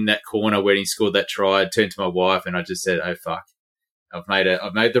sitting in that corner when he scored that try. I turned to my wife and I just said, "Oh fuck, I've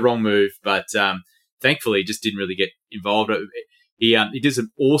made the wrong move," but thankfully he just didn't really get involved. He did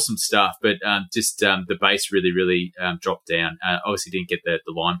some awesome stuff, but the base really, really dropped down. Obviously didn't get the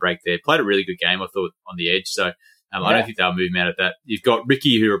line break there. Played a really good game, I thought, on the edge. So I don't think they'll move him out of that. You've got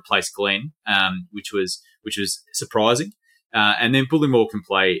Ricky, who replaced Glenn, which was surprising. And then Bullimore can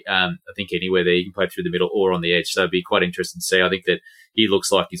play, I think, anywhere there. He can play through the middle or on the edge. So it'd be quite interesting to see. I think that he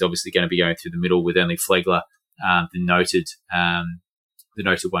looks like he's obviously going to be going through the middle with only Flegler, the noted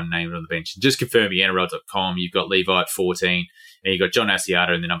one named on the bench. And just confirming NRL.com, you've got Levi at 14, and you've got John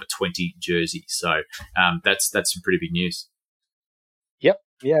Asiata in the number 20 jersey. So that's some pretty big news. Yep.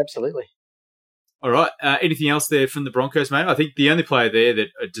 Yeah, absolutely. All right. Anything else there from the Broncos, mate? I think the only player there that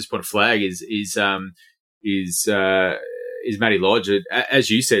I just want to flag is Matty Lodge. As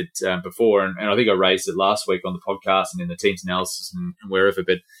you said before, and I think I raised it last week on the podcast and in the team's analysis and wherever,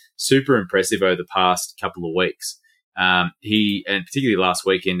 but super impressive over the past couple of weeks. He, and particularly last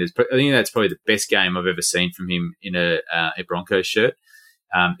weekend, I think that's probably the best game I've ever seen from him in a Broncos shirt.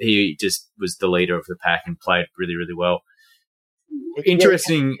 He just was the leader of the pack and played really, really well.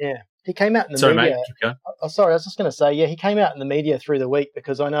 Interesting. Yeah. He came out in the media. Mate, sorry, I was just going to say, he came out in the media through the week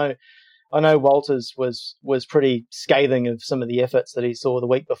because I know Walters was pretty scathing of some of the efforts that he saw the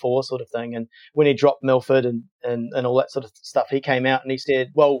week before, sort of thing. And when he dropped Milford and all that sort of stuff, he came out and he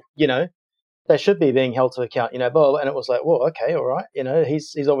said, well, they should be being held to account, and it was like, well, okay, all right.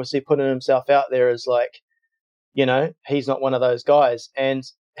 He's obviously putting himself out there as like, he's not one of those guys. And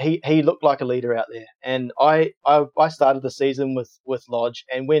he looked like a leader out there. And I started the season with Lodge,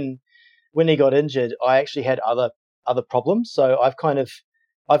 and when he got injured, I actually had other problems. So I've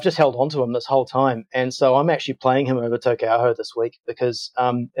just held on to him this whole time. And so I'm actually playing him over Tokauho this week because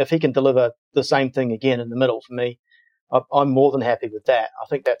if he can deliver the same thing again in the middle for me, I'm more than happy with that. I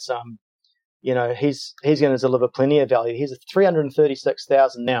think that's he's going to deliver plenty of value. He's at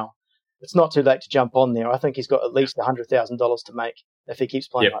 336,000 now. It's not too late to jump on there. I think he's got at least $100,000 to make if he keeps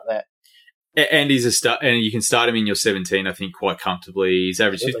playing like that. And he's a start, and you can start him in your 17, I think, quite comfortably. He's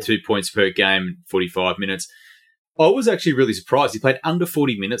averaged 52 points per game, 45 minutes. I was actually really surprised. He played under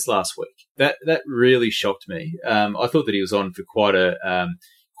 40 minutes last week. That really shocked me. I thought that he was on for quite a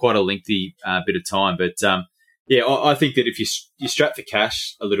lengthy bit of time, but Yeah, I think that if you strap for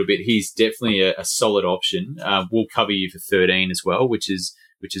cash a little bit, he's definitely a solid option. Will cover you for 13 as well, which is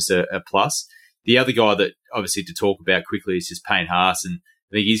a plus. The other guy that obviously to talk about quickly is just Payne Haas, and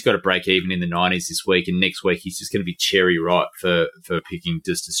I think he's got to break even in the 90s this week, and next week he's just going to be cherry ripe for picking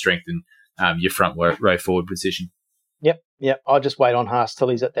just to strengthen your front row forward position. Yep. I'll just wait on Haas till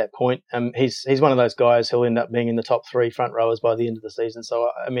he's at that point. He's one of those guys who'll end up being in the top 3 front rowers by the end of the season. So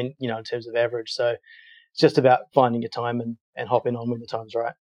I mean, in terms of average, so it's just about finding your time and hopping on when the time's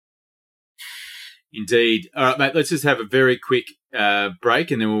right. Indeed. All right, mate, let's just have a very quick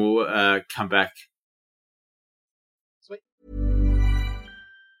break and then we'll come back. Sweet.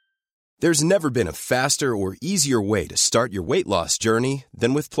 There's never been a faster or easier way to start your weight loss journey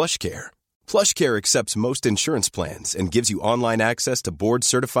than with PlushCare. PlushCare accepts most insurance plans and gives you online access to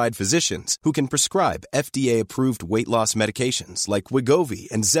board-certified physicians who can prescribe FDA-approved weight loss medications like Wegovy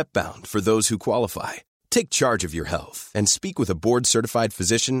and Zepbound for those who qualify. Take charge of your health and speak with a board-certified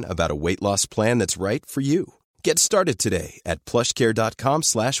physician about a weight loss plan that's right for you. Get started today at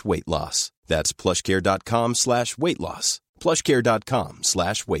plushcare.com/weight loss. That's plushcare.com/weight loss.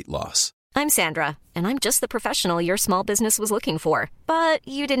 plushcare.com/weight loss. I'm Sandra, and I'm just the professional your small business was looking for. But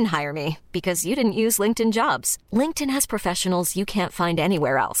you didn't hire me because you didn't use LinkedIn Jobs. LinkedIn has professionals you can't find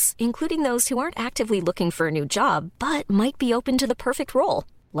anywhere else, including those who aren't actively looking for a new job, but might be open to the perfect role,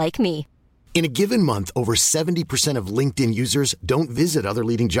 like me. In a given month, over 70% of LinkedIn users don't visit other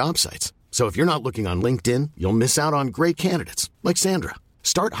leading job sites. So if you're not looking on LinkedIn, you'll miss out on great candidates like Sandra.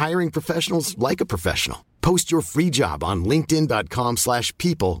 Start hiring professionals like a professional. Post your free job on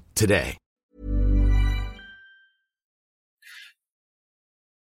linkedin.com/people today.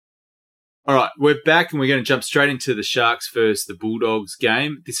 All right, we're back and we're going to jump straight into the Sharks versus the Bulldogs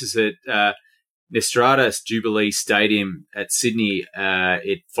game. This is at Nestradas Jubilee Stadium at Sydney at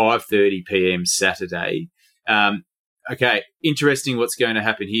 5:30 p.m. Saturday. Okay, interesting what's going to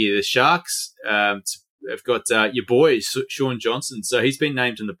happen here. The Sharks have got your boy, Sean Johnson. So he's been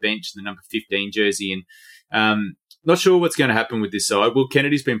named on the bench, the number 15 jersey, and not sure what's going to happen with this side. Will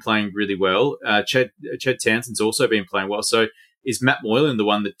Kennedy's been playing really well. Chad Townsend's also been playing well. So is Matt Moylan the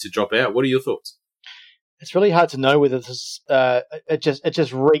one to drop out? What are your thoughts? It's really hard to know whether this. It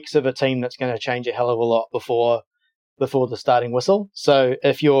just reeks of a team that's going to change a hell of a lot before the starting whistle. So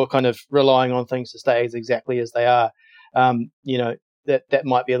if you're kind of relying on things to stay exactly as they are, that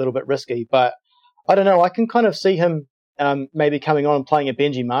might be a little bit risky. But I don't know. I can kind of see him maybe coming on and playing a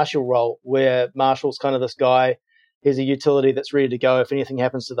Benji Marshall role, where Marshall's kind of this guy. He's a utility that's ready to go. If anything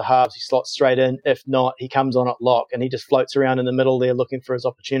happens to the halves, he slots straight in. If not, he comes on at lock and he just floats around in the middle there looking for his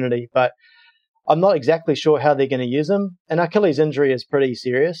opportunity. But I'm not exactly sure how they're going to use him. An Achilles injury is pretty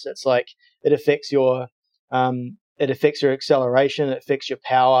serious. It's like it affects your acceleration, it affects your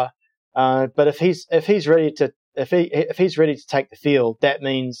power. But if he's ready to take the field, that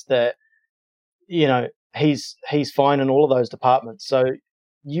means that he's fine in all of those departments. So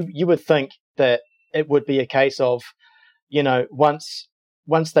you would think that it would be a case of, once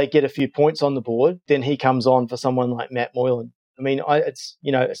they get a few points on the board, then he comes on for someone like Matt Moylan. I mean, it's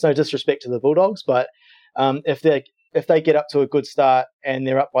no disrespect to the Bulldogs, but if they get up to a good start and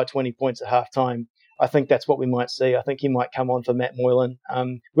they're up by 20 points at halftime, I think that's what we might see. I think he might come on for Matt Moylan.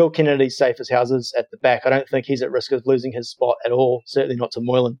 Will Kennedy's safe as houses at the back. I don't think he's at risk of losing his spot at all, certainly not to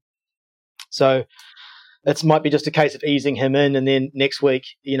Moylan. So it might be just a case of easing him in, and then next week,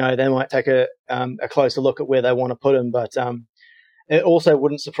 they might take a closer look at where they want to put him. But it also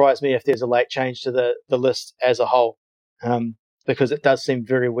wouldn't surprise me if there's a late change to the list as a whole, because it does seem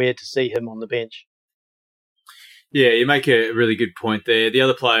very weird to see him on the bench. Yeah, you make a really good point there. The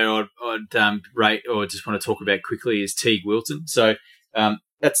other player I'd rate or just want to talk about quickly is Teague Wilton. So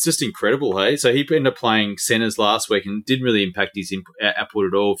that's just incredible, hey? So he ended up playing centres last week and didn't really impact his output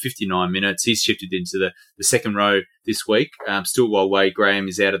at all, 59 minutes. He's shifted into the second row this week, still while Wade Graham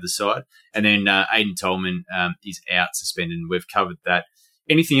is out of the side. And then Aiden Tolman is out, suspended, and we've covered that.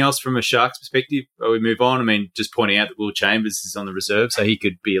 Anything else from a Sharks perspective while we move on? I mean, just pointing out that Will Chambers is on the reserve, so he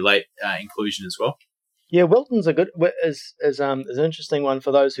could be a late inclusion as well. Yeah, Wilton's is an interesting one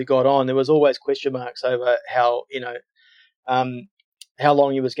for those who got on. There was always question marks over how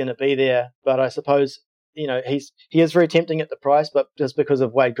long he was going to be there, but I suppose he is very tempting at the price, but just because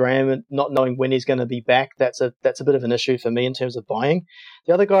of Wade Graham and not knowing when he's going to be back, that's a bit of an issue for me in terms of buying.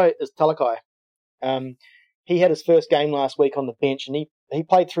 The other guy is Talakai. He had his first game last week on the bench, and he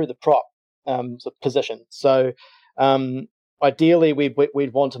played through the prop position. So ideally,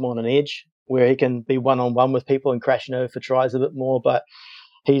 we'd want him on an edge where he can be one-on-one with people and crashing over for tries a bit more. But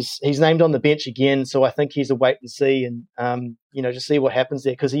he's named on the bench again, so I think he's a wait and see, and just see what happens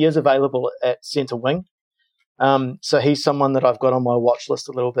there, because he is available at centre wing. So he's someone that I've got on my watch list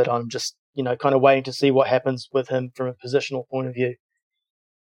a little bit. I'm just, kind of waiting to see what happens with him from a positional point of view.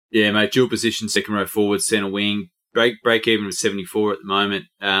 Yeah, mate, dual position, second row forward, centre wing, break even with 74 at the moment.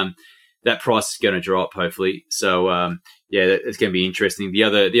 That price is going to drop, hopefully. So, it's going to be interesting. The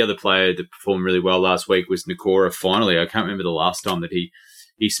other player that performed really well last week was Nakora, finally. I can't remember the last time that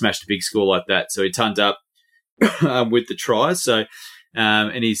he smashed a big score like that. So he turned up with the try. So,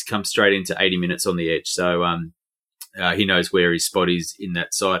 and he's come straight into 80 minutes on the edge. So he knows where his spot is in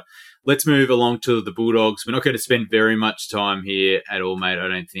that side. Let's move along to the Bulldogs. We're not going to spend very much time here at all, mate, I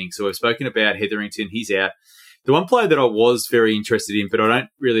don't think. So we've spoken about Hetherington. He's out. The one player that I was very interested in, but I don't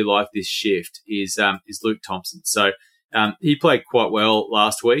really like this shift, is Luke Thompson. So he played quite well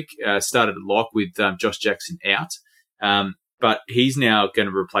last week, started at lock with Josh Jackson out. But he's now going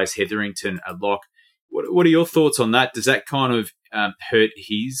to replace Hetherington at lock. What are your thoughts on that? Does that kind of hurt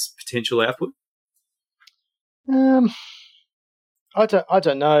his potential output? I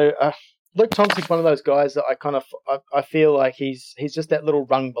don't know. Luke Thompson's one of those guys that I feel like he's just that little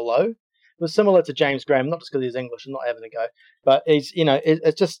rung below. It was similar to James Graham, not just because he's English and not having a go, but he's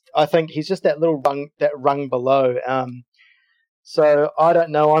it's just, I think he's just that little rung below. So I don't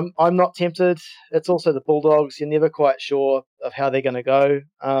know. I'm not tempted. It's also the Bulldogs. You're never quite sure of how they're going to go.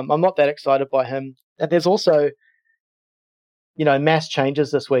 I'm not that excited by him. And there's also, mass changes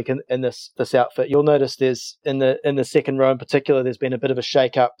this week in this outfit. You'll notice there's in the second row in particular, there's been a bit of a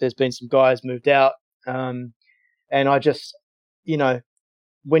shake-up. There's been some guys moved out. And I just,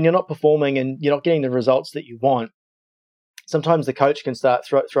 when you're not performing and you're not getting the results that you want, sometimes the coach can start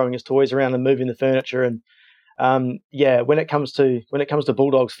throwing his toys around and moving the furniture. And when it comes to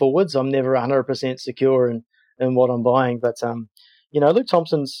Bulldogs forwards, I'm never 100% secure in what I'm buying. But Luke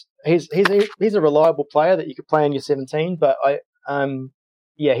Thompson's he's a reliable player that you could play in your 17, but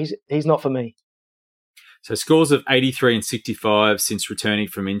he's not for me. So scores of 83 and 65 since returning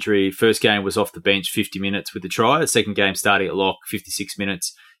from injury. First game was off the bench, 50 minutes with the try. The second game starting at lock, 56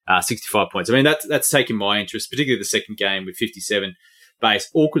 minutes, 65 points. I mean, that's taken my interest, particularly the second game with 57 base,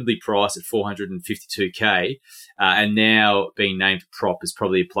 awkwardly priced at 452K, and now being named prop is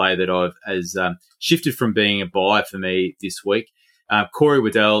probably a player that has shifted from being a buy for me this week. Corey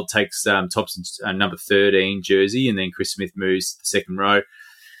Waddell takes Thompson's number 13 jersey, and then Chris Smith moves to the second row.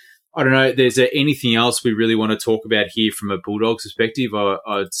 I don't know, is there anything else we really want to talk about here from a Bulldogs perspective?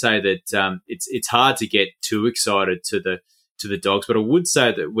 I'd say that it's hard to get too excited to the Dogs, but I would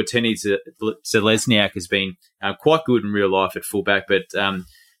say that Wateni Zelezniak has been quite good in real life at fullback, but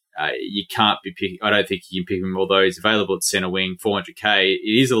you can't be picking. I don't think you can pick him, although he's available at centre wing, 400K.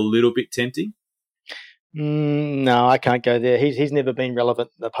 It is a little bit tempting. No, I can't go there. He's never been relevant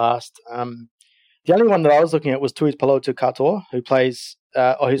in the past. The only one that I was looking at was Tuis Pelotu Katoa, who plays,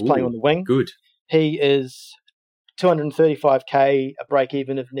 who's playing on the wing. Good. He is 235K, a break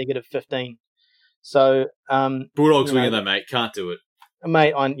even of negative 15. So Bulldogs winger though, mate, can't do it,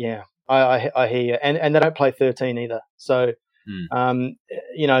 mate. I hear you, and they don't play 13 either. So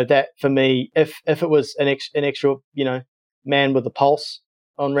that for me, if it was an extra man with a pulse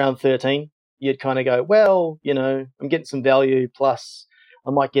on round 13, you'd kind of go, well, I'm getting some value, plus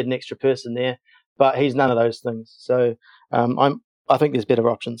I might get an extra person there, but he's none of those things. So I think there's better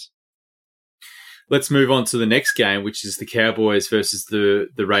options. Let's move on to the next game, which is the Cowboys versus the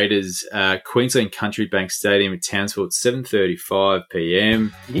Raiders, Queensland Country Bank Stadium at Townsville at 7:35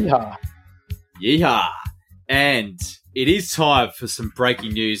 p.m. Yeehaw. And it is time for some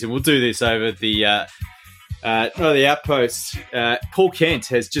breaking news, and we'll do this over the Outpost. Paul Kent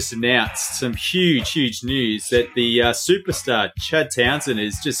has just announced some huge news that the superstar Chad Townsend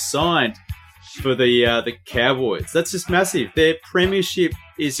has just signed for the Cowboys. That's just massive. Their premiership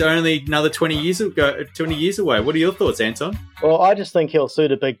is only another 20 years away. What are your thoughts, Anton? Well, I just think he'll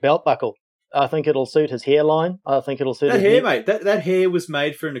suit a big belt buckle. I think it'll suit his hairline. I think it'll suit that his hair, mate. That hair was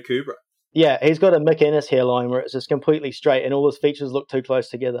made for a Nakubra. Yeah, he's got a Mick Ennis hairline where it's just completely straight and all his features look too close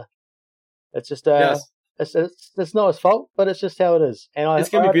together. It's just it's not his fault, but it's just how it is. And it's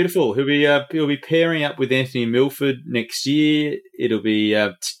going to be beautiful. He'll be pairing up with Anthony Milford next year. It'll be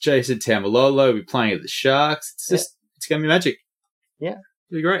Jason Taumalolo. He'll be playing at the Sharks. It's going to be magic. Yeah,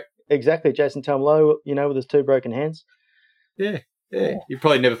 it'll be great. Exactly, Jason Taumalolo, with his two broken hands. Yeah. He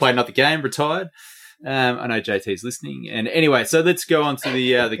probably never played another game. Retired. I know JT's listening. And anyway, so let's go on to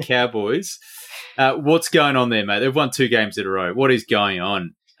the Cowboys. What's going on there, mate? They've won 2 games in a row. What is going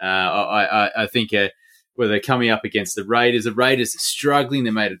on? I think where they're coming up against the Raiders. The Raiders are struggling.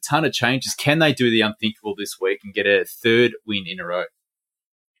 They made a ton of changes. Can they do the unthinkable this week and get a 3rd win in a row?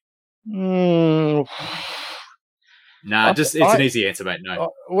 Nah, it's an easy answer, mate.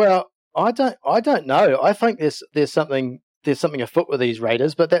 No. Well, I don't know. I think there's something afoot with these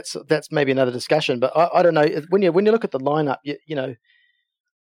Raiders, but that's maybe another discussion. But I don't know, when you look at the lineup, you know,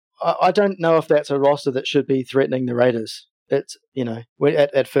 I don't know if that's a roster that should be threatening the Raiders. It's, you know,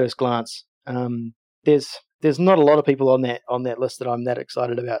 at first glance, there's not a lot of people on that list that I'm that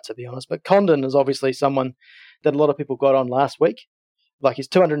excited about, to be honest. But Condon is obviously someone that a lot of people got on last week. Like, he's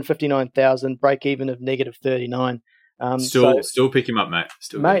 259,000, break even of -39. Still pick him up, mate.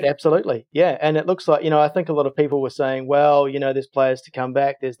 Mate, absolutely. Yeah. And it looks like, you know, I think a lot of people were saying, well, you know, there's players to come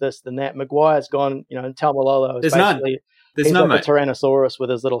back, there's this and that. Maguire's gone, you know, and Taumalolo is he's none, like mate. a Tyrannosaurus with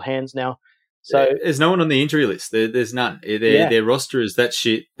his little hands now. So there's no one on the injury list. There's none. Their roster is that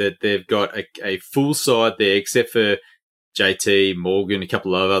shit that they've got a full side there, except for JT, Morgan, a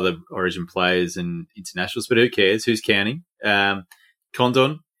couple of other Origin players and internationals. But who cares? Who's counting?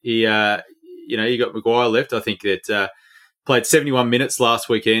 Condon, you got Maguire left. I think that played 71 minutes last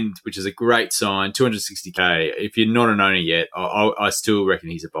weekend, which is a great sign. 260K. If you're not an owner yet, I still reckon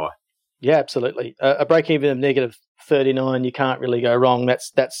he's a buy. Yeah, absolutely. A break even of -39, you can't really go wrong.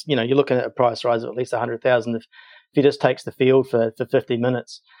 That's you know, you're looking at a price rise of at least 100,000 if he just takes the field for 50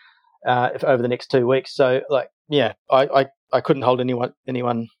 minutes over the next 2 weeks. So, like, yeah, I couldn't hold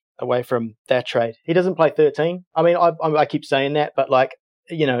anyone away from that trade. He doesn't play 13. I mean, I keep saying that, but, like,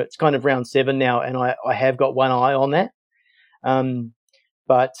 you know, it's kind of round 7 now, and I have got one eye on that.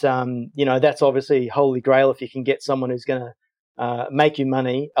 But you know, that's obviously holy grail if you can get someone who's going to make you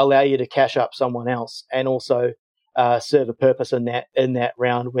money, allow you to cash up someone else, and also serve a purpose in that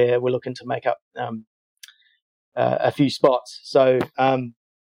round where we're looking to make up a few spots. So,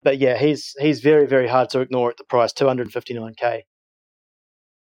 but yeah, he's very, very hard to ignore at the price, 259K.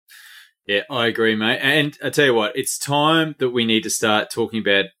 Yeah, I agree, mate. And I tell you what, it's time that we need to start talking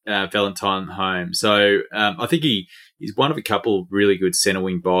about Valentine Holmes. So I think he's one of a couple of really good centre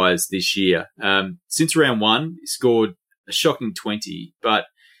wing buys this year. Since round 1, he scored a shocking 20, but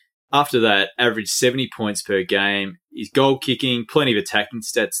after that, averaged 70 points per game. His goal kicking, plenty of attacking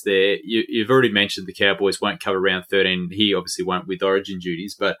stats there. You've already mentioned the Cowboys won't cover round 13. He obviously won't with Origin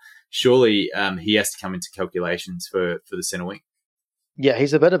duties, but surely he has to come into calculations for the centre wing. Yeah,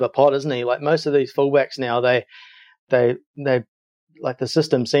 he's a bit of a pod, isn't he? Like, most of these fullbacks now, they like, the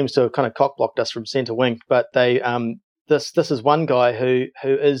system seems to have kind of cock-blocked us from centre wing, but this is one guy who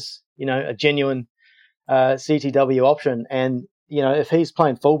is, you know, a genuine CTW option, and, you know, if he's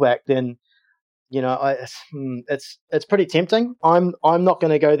playing fullback, then, you know, it's pretty tempting. I'm not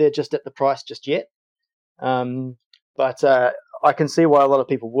going to go there just at the price just yet, but I can see why a lot of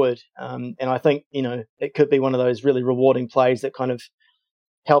people would, and I think, you know, it could be one of those really rewarding plays that kind of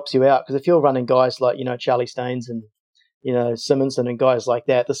helps you out, because if you're running guys like, you know, Charlie Staines and, you know, Simonson and guys like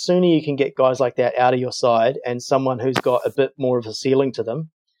that, the sooner you can get guys like that out of your side and someone who's got a bit more of a ceiling to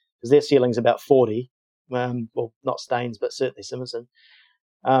them, because their ceiling's about 40. Well, not Staines, but certainly Simonson.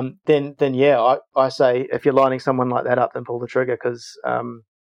 Then yeah, I say if you're lining someone like that up, then pull the trigger, because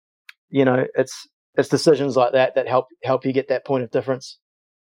you know, it's decisions like that help you get that point of difference.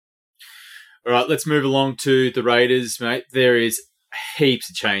 All right, let's move along to the Raiders, mate. There is heaps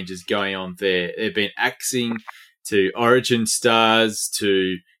of changes going on there. They've been axing to Origin stars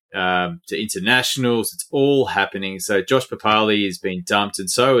to internationals. It's all happening. So Josh Papali has been dumped, and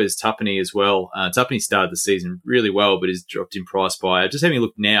so is Tuppeny as well. Tuppeny started the season really well, but has dropped in price by, just having a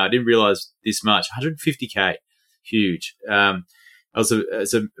look now, I didn't realise this much, 150K. Huge. It was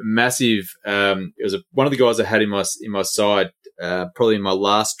a massive. It was one of the guys I had in my side, probably in my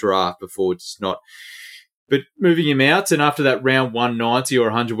last draft before, just not. But moving him out, and after that round 190 or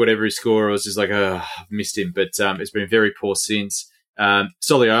 100, whatever his score, I was just like, oh, I've missed him. But it's been very poor since.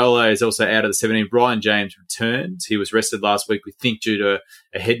 Soliola is also out of the 17. Brian James returns. He was rested last week, we think, due to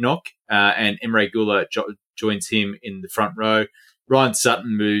a head knock. And Emre Gula joins him in the front row. Ryan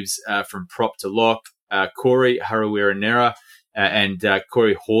Sutton moves from prop to lock. Corey Harawira-Nera and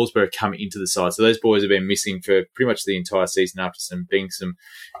Corey Horsburgh come into the side. So those boys have been missing for pretty much the entire season after being some.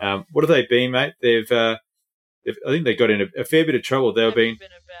 What have they been, mate? I think they got in a fair bit of trouble. They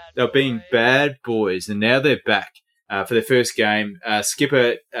were being bad boys, and now they're back for their first game.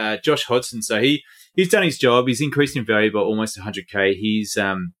 Skipper Josh Hodgson, so he's done his job. He's increased in value by almost 100K. He's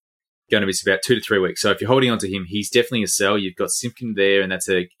going to miss about 2 to 3 weeks. So if you're holding on to him, he's definitely a sell. You've got Simpkin there, and that's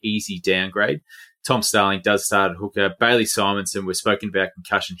an easy downgrade. Tom Starling does start at hooker. Bailey Simonson, we've spoken about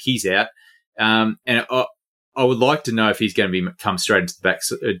concussion. He's out. And I would like to know if he's going to come straight into the back,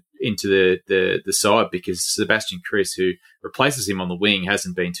 into the side, because Sebastian Chris, who replaces him on the wing,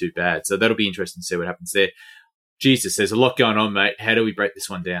 hasn't been too bad. So that'll be interesting to see what happens there. Jesus, there's a lot going on, mate. How do we break this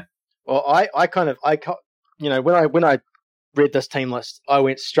one down? Well, I you know, when I read this team list, I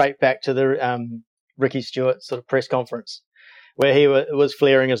went straight back to the Ricky Stewart sort of press conference where he was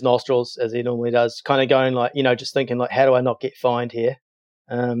flaring his nostrils as he normally does, kind of going like, just thinking like, how do I not get fined here?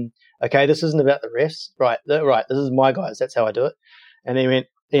 Okay, this isn't about the refs. Right, this is my guys. That's how I do it. And he went,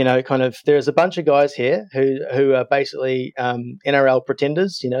 there's a bunch of guys here who are basically NRL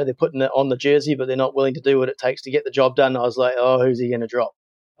pretenders. They're putting it on the jersey, but they're not willing to do what it takes to get the job done. I was like, oh, who's he going to drop?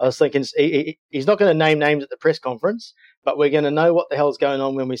 I was thinking he's not going to name names at the press conference, but we're going to know what the hell's going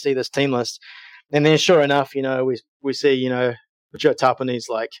on when we see this team list. And then sure enough, we see, Joe Tapani's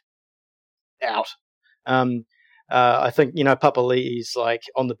like out. I think, Papali'i's like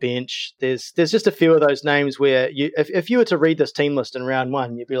on the bench. There's just a few of those names where if you were to read this team list in round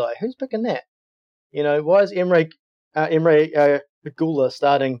one, you'd be like, who's picking that? Why is Emre Gula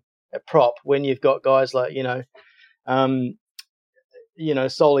starting at prop when you've got guys like,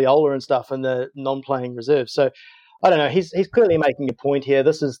 Soliola and stuff in the non-playing reserve? So I don't know. He's clearly making a point here.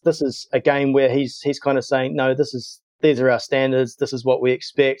 This is a game where he's kind of saying, no, these are our standards. This is what we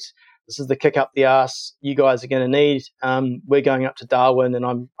expect. This is the kick up the arse you guys are going to need. We're going up to Darwin, and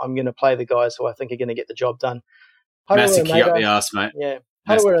I'm going to play the guys who I think are going to get the job done. Massive kick up the arse, mate. Yeah,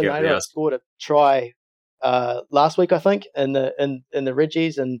 Harawira scored a try last week, I think, in the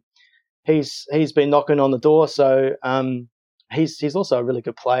Reggies, and he's been knocking on the door. So he's also a really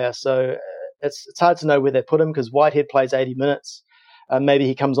good player. So it's hard to know where they put him because Whitehead plays 80 minutes. Maybe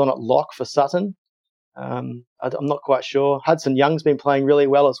he comes on at lock for Sutton. I'm not quite sure. Hudson Young's been playing really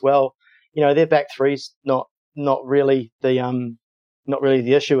well as well. Their back three's not really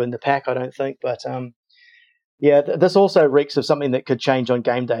the issue in the pack, I don't think. But this also reeks of something that could change on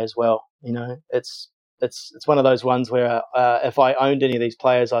game day as well. It's one of those ones where if I owned any of these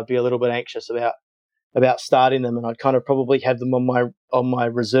players, I'd be a little bit anxious about starting them, and I'd kind of probably have them on my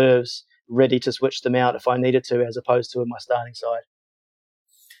reserves ready to switch them out if I needed to, as opposed to in my starting side.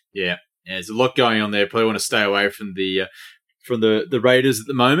 Yeah, there's a lot going on there. Probably want to stay away from the Raiders at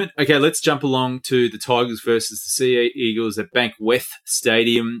the moment. Okay, let's jump along to the Tigers versus the Sea Eagles at Bankwest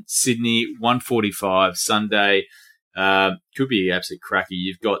Stadium, Sydney, 1:45 Sunday. Could be absolute cracky.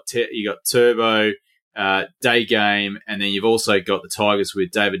 You've got Turbo, day game, and then you've also got the Tigers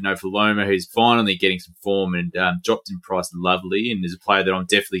with David Nofaloma, who's finally getting some form and dropped in price lovely, and is a player that I'm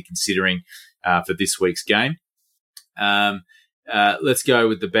definitely considering for this week's game. Let's go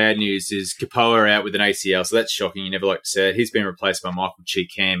with the bad news is Kapoa out with an ACL, so that's shocking. You never like to say it. He's been replaced by Michael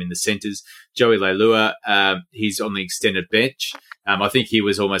Cheekam in the centres. Joey Leilua, he's on the extended bench. I think he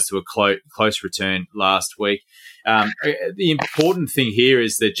was almost to a close return last week. The important thing here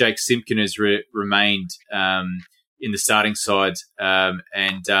is that Jake Simpkin has remained in the starting side,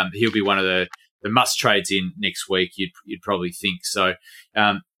 and he'll be one of the must-trades in next week, you'd probably think. So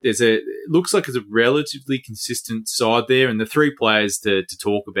it looks like it's a relatively consistent side there, and the three players to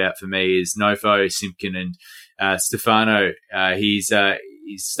talk about for me is Nofo, Simpkin, and Stefano. He's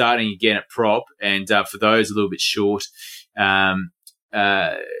starting again at prop, and for those a little bit short, in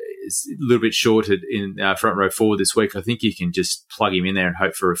front row forward this week, I think you can just plug him in there and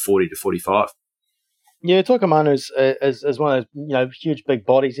hope for a 40 to 45. Yeah, Tokamanu is one of those huge big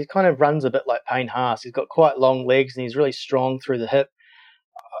bodies. He kind of runs a bit like Payne Haas. He's got quite long legs and he's really strong through the hip.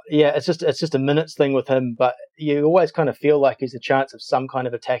 It's just a minutes thing with him, but you always kind of feel like he's a chance of some kind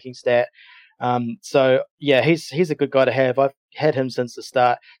of attacking stat. So yeah, he's a good guy to have. I've had him since the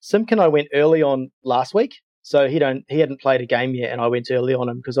start. Simpkin I went early on last week, so he hadn't played a game yet, and I went early on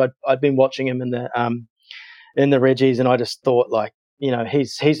him because I'd been watching him in the Reggies, and I just thought like,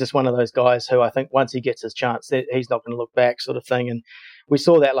 he's just one of those guys who I think once he gets his chance, he's not going to look back, sort of thing. And we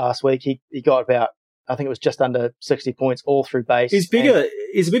saw that last week. He got about, I think it was just under 60 points all through base. He's bigger.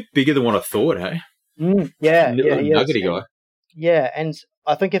 He's a bit bigger than what I thought. Hey, yeah, nuggety guy. Yeah, and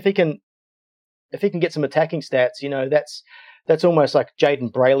I think if he can get some attacking stats, that's almost like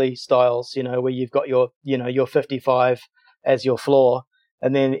Jaden Brayley styles, where you've got your 55 as your floor,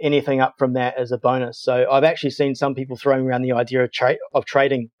 and then anything up from that is a bonus. So I've actually seen some people throwing around the idea of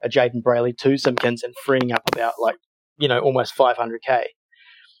trading a Jaden Brayley to Simpkins and freeing up about almost 500k.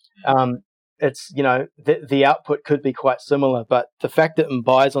 It's the output could be quite similar, but the fact that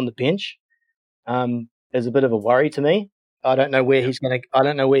Mbai's on the bench is a bit of a worry to me. I don't know where he's going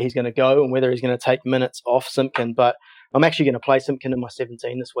to go and whether he's going to take minutes off Simpkin, but I'm actually going to play Simpkin in my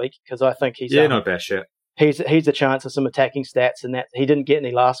 17 this week because I think he's not a bad shot. He's a chance of some attacking stats, and that he didn't get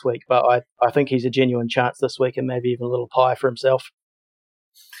any last week, but I think he's a genuine chance this week and maybe even a little pie for himself.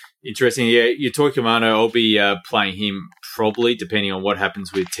 Interesting. Yeah, you talk Kamano. I'll be playing him probably depending on what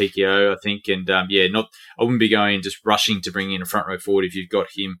happens with TKO, I think. And I wouldn't be going just rushing to bring in a front row forward if you've got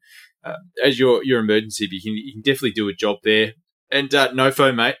him as your emergency, but you can definitely do a job there. And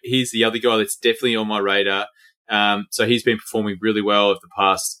Nofo, mate, he's the other guy that's definitely on my radar. So he's been performing really well over the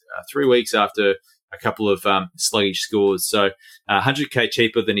past 3 weeks after a couple of sluggish scores. So 100K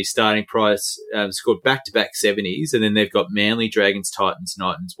cheaper than his starting price, scored back-to-back 70s, and then they've got Manly, Dragons, Titans,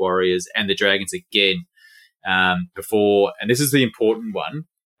 Titans, Warriors, and the Dragons again before. And this is the important one,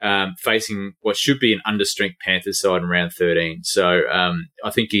 facing what should be an understrength Panthers side in round 13. So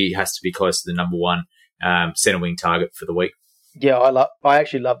I think he has to be close to the number one centre wing target for the week. Yeah, I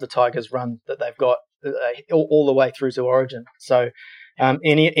actually love the Tigers' run that they've got all the way through to Origin. So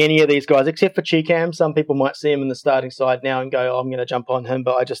any of these guys, except for Cheekham, some people might see him in the starting side now and go, I'm going to jump on him,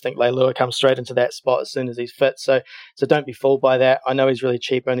 but I just think Leilua comes straight into that spot as soon as he's fit. So don't be fooled by that. I know he's really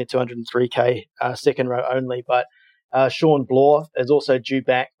cheap, only 203K, second row only, but Sean Bloor is also due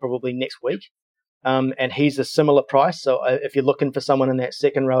back probably next week. And he's a similar price. So if you're looking for someone in that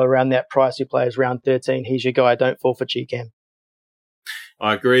second row around that price who plays round 13, he's your guy. Don't fall for Cheekham.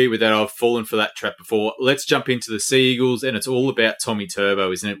 I agree with that. I've fallen for that trap before. Let's jump into the Sea Eagles, and it's all about Tommy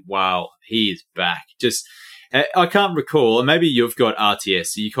Turbo, isn't it? Wow, he is back. Just, I can't recall, and maybe you've got RTS,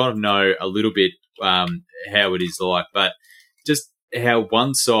 so you kind of know a little bit how it is like, but just how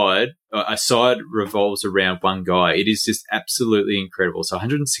a side revolves around one guy. It is just absolutely incredible. So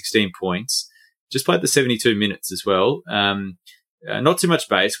 116 points, just played the 72 minutes as well. Not too much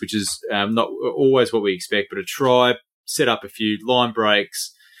base, which is not always what we expect, but a try, set up a few line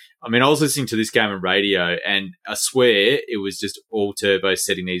breaks. I mean, I was listening to this game on radio, and I swear it was just all Turbo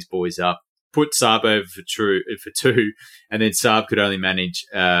setting these boys up. Put Saab over for two, and then Saab could only manage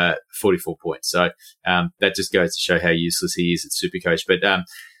 44 points. So that just goes to show how useless he is at Supercoach. But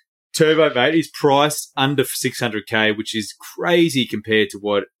Turbo, mate, is priced under 600K, which is crazy compared to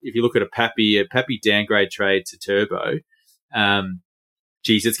what, if you look at a Pappy downgrade trade to Turbo,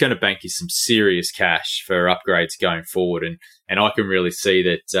 geez, it's going to bank you some serious cash for upgrades going forward. And I can really see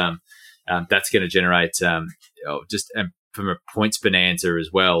that that's going to generate just from a points bonanza as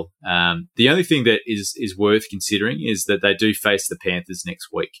well. The only thing that is worth considering is that they do face the Panthers next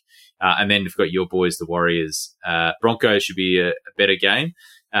week. And then you've got your boys, the Warriors. Broncos should be a better game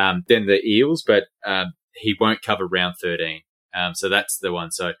than the Eels, but he won't cover round 13. So that's the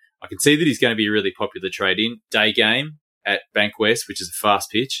one. So I can see that he's going to be a really popular trade-in. Day game at Bankwest, which is a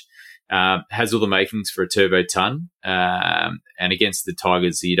fast pitch, has all the makings for a turbo ton. And against the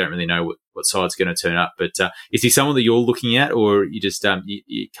Tigers, you don't really know what side's going to turn up. But is he someone that you're looking at, or you just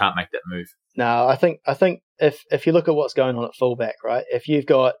you can't make that move? No, I think if you look at what's going on at fullback, right? If you've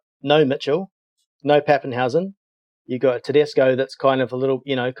got no Mitchell, no Pappenhausen, you've got Tedesco that's kind of a little,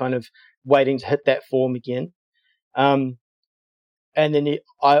 kind of waiting to hit that form again. And then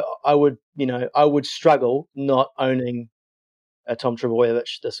I would struggle not owning Tom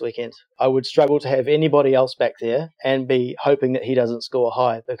Trbojevic this weekend. I would struggle to have anybody else back there and be hoping that he doesn't score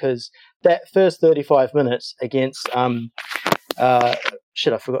high, because that first 35 minutes against I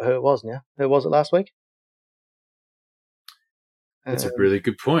forgot who it was now. Who was it last week? That's a really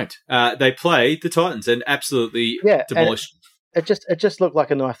good point. They played the Titans and absolutely demolished. It just looked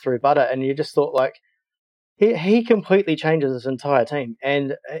like a knife through butter, and you just thought, like, he completely changes his entire team.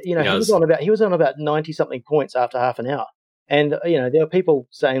 And he was on about 90 something points after half an hour. And there were people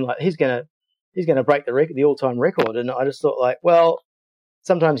saying, like, he's gonna break the all-time record. And I just thought, like, well,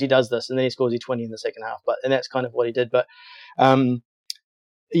 sometimes he does this and then he scores 20 in the second half. And that's kind of what he did. But I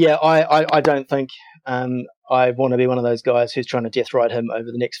don't think I want to be one of those guys who's trying to death ride him over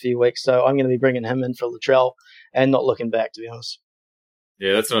the next few weeks. So I'm going to be bringing him in for Latrell and not looking back, to be honest.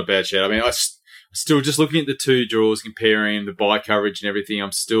 Yeah, that's not a bad shout. I mean, I still just looking at the two draws, comparing the bye coverage and everything.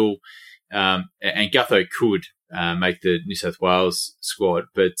 I'm still and Gutho could make the New South Wales squad,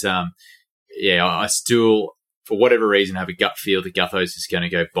 but I still, for whatever reason, have a gut feel that Gutho's is going to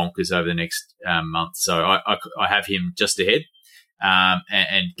go bonkers over the next month. So I have him just ahead,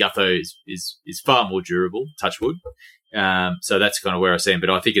 and Gutho is far more durable. Touch wood. So that's kind of where I see him. But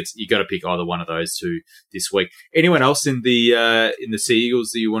I think you got to pick either one of those two this week. Anyone else in the Sea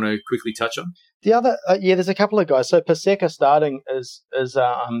Eagles that you want to quickly touch on? The other, there's a couple of guys. So Paseka starting is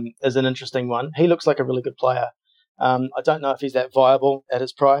an interesting one. He looks like a really good player. I don't know if he's that viable at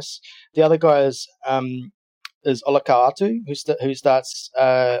his price. The other guy is Olakau'atu, who starts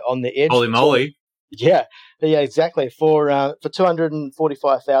on the edge. Holy moly! Yeah, exactly. For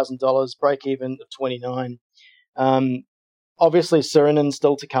 $245,000, break even of 29. Obviously, Surinen's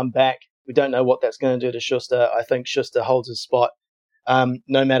still to come back. We don't know what that's going to do to Schuster. I think Schuster holds his spot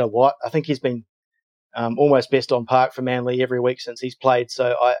no matter what. I think he's been almost best on park for Manly every week since he's played.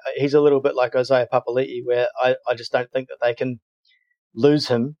 So he's a little bit like Isaiah Papali'i, where I just don't think that they can lose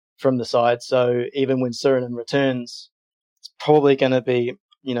him from the side. So even when Suriname returns, it's probably going to be,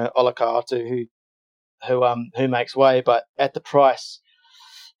 Olakau'atu who makes way. But at the price,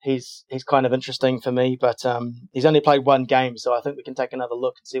 he's kind of interesting for me. But he's only played one game, so I think we can take another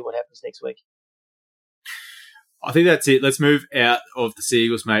look and see what happens next week. I think that's it. Let's move out of the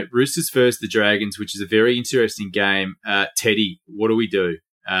Seagulls, mate. Roosters versus the Dragons, which is a very interesting game. Teddy, what do we do?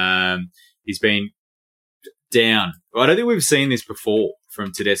 He's been down. I don't think we've seen this before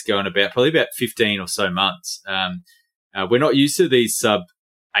from Tedesco in probably about 15 or so months. We're not used to these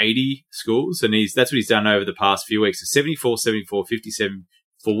sub-80 scores, and that's what he's done over the past few weeks. So 74, 74, 57,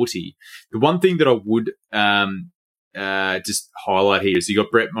 40. The one thing that I would just highlight here is you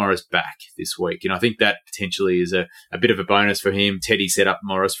got Brett Morris back this week, and I think that potentially is a bit of a bonus for him. Teddy set up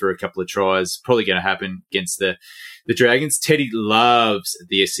Morris for a couple of tries. Probably going to happen against the Dragons. Teddy loves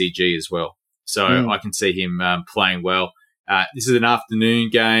the SCG as well, so I can see him playing well. This is an afternoon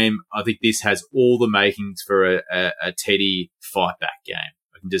game. I think this has all the makings for a Teddy fight back game.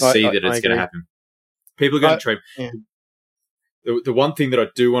 I can just see that it's going to happen. People are going to trade. Yeah. The one thing that I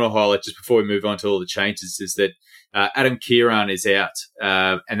do want to highlight just before we move on to all the changes is that Adam Kieran is out,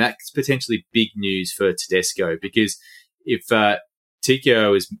 and that's potentially big news for Tedesco, because if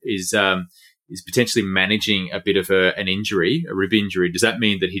Tico is potentially managing a bit of an injury, a rib injury, does that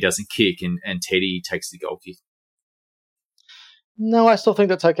mean that he doesn't kick and Teddy takes the goal kick? No, I still think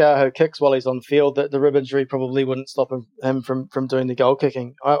that Takao kicks while he's on the field. That the rib injury probably wouldn't stop him from doing the goal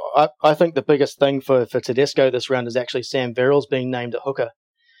kicking. I think the biggest thing for Tedesco this round is actually Sam Verrills being named at hooker.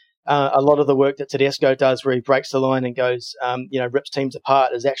 A lot of the work that Tedesco does, where he breaks the line and goes, rips teams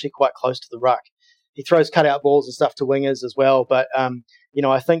apart, is actually quite close to the ruck. He throws cutout balls and stuff to wingers as well, but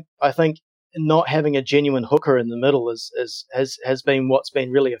I think not having a genuine hooker in the middle has been what's been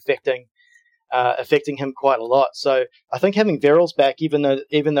really affecting him quite a lot. So I think having Verrills back, even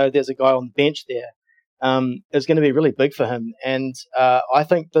though there's a guy on the bench there, is going to be really big for him. And I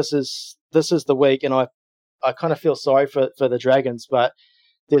think this is the week, and I kind of feel sorry for the Dragons, but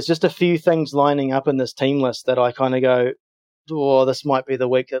there's just a few things lining up in this team list that I kind of go, oh, this might be the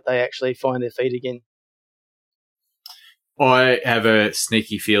week that they actually find their feet again. I have a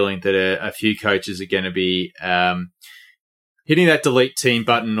sneaky feeling that a few coaches are going to be hitting that delete team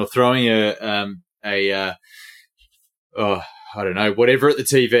button or throwing I don't know, whatever at the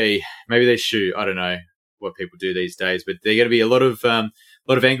TV. Maybe they shoot. I don't know what people do these days, but there are going to be a lot of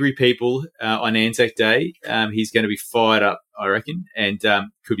angry people on Anzac Day. He's going to be fired up, I reckon, and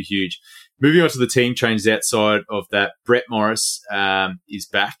could be huge. Moving on to the team changes outside of that, Brett Morris is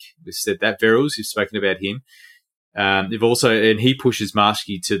back. We've said that. Verrills, you've spoken about him. They've also, and he pushes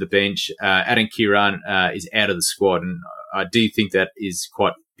Marshke to the bench. Adam Kieran is out of the squad, and I do think that is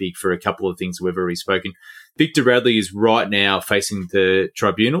quite big for a couple of things we've already spoken. Victor Radley is right now facing the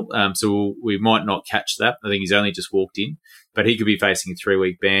tribunal, so we might not catch that. I think he's only just walked in, but he could be facing a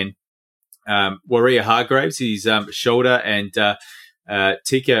 3-week ban. Warrior Hargraves, his shoulder, and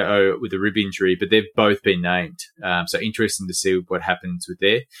Tico with a rib injury, but they've both been named. So interesting to see what happens with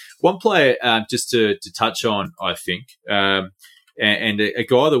there. One player just to touch on, I think, and a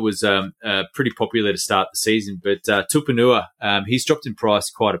guy that was pretty popular to start the season, but Tupanua, he's dropped in price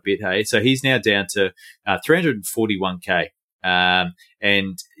quite a bit, hey? So he's now down to $341K.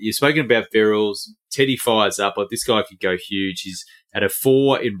 And you've spoken about Verrills. Teddy fires up. Like, this guy could go huge. He's at a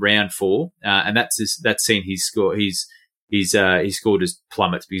 4 in round 4, and that's seen his score. His score just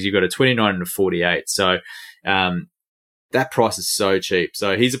plummets because you've got a 29 and a 48. So that price is so cheap.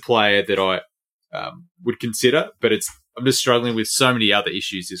 So he's a player that I would consider, but I'm just struggling with so many other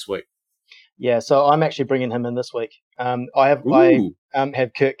issues this week. Yeah, so I'm actually bringing him in this week. I have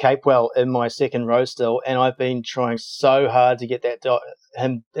Kurt Capewell in my second row still, and I've been trying so hard to get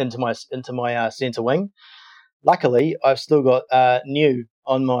him into my centre wing. Luckily, I've still got New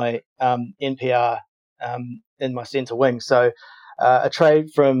on my NPR in my centre wing. So a trade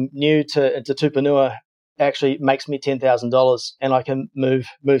from New to Tupanua actually makes me $10,000, and I can move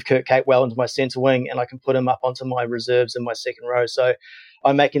Kurt Capewell into my centre wing, and I can put him up onto my reserves in my second row. So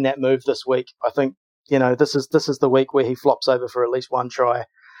I'm making that move this week. I think this is the week where he flops over for at least one try,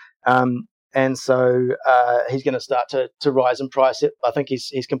 and so he's going to start to rise in price. I think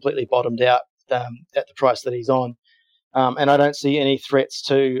he's completely bottomed out at the price that he's on, and I don't see any threats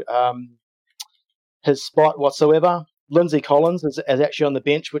to his spot whatsoever. Lindsay Collins is actually on the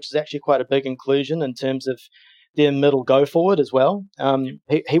bench, which is actually quite a big inclusion in terms of their middle go forward as well.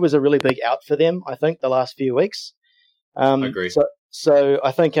 He was a really big out for them, I think, the last few weeks. I agree. So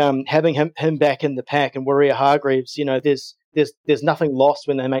I think having him back in the pack, and Warrior Hargreaves, there's nothing lost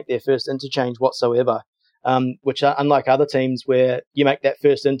when they make their first interchange whatsoever. which are unlike other teams where you make that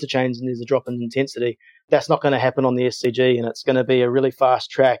first interchange and there's a drop in intensity. That's not going to happen on the SCG, and it's going to be a really fast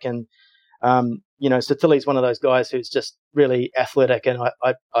track. And Satili's one of those guys who's just really athletic, and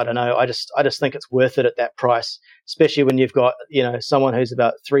I don't know. I just think it's worth it at that price, especially when you've got someone who's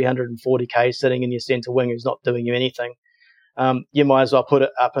about 340k sitting in your centre wing who's not doing you anything. You might as well put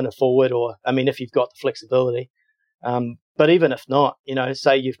it up in a forward, or if you've got the flexibility. But even if not,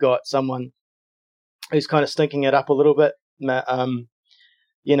 say you've got someone who's kind of stinking it up a little bit.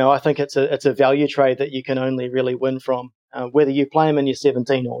 I think it's a value trade that you can only really win from, whether you play him in your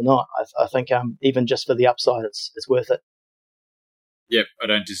 17 or not. I think even just for the upside, it's worth it. Yep, I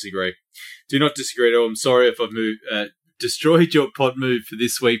don't disagree. Do not disagree at all. I'm sorry if I've destroyed your pod move for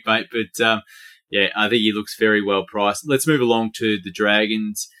this week, mate. But I think he looks very well priced. Let's move along to the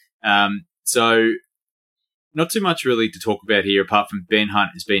Dragons. So not too much really to talk about here, apart from Ben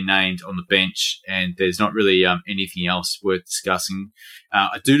Hunt has been named on the bench, and there's not really anything else worth discussing.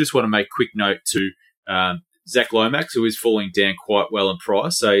 I do just want to make a quick note to Zach Lomax, who is falling down quite well in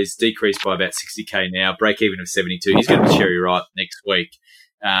price. So he's decreased by about 60k now, break even of 72. He's going to be cherry ripe next week.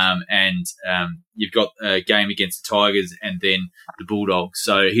 And you've got a game against the Tigers and then the Bulldogs.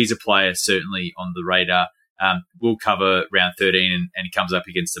 So he's a player certainly on the radar. We'll cover round 13 and he comes up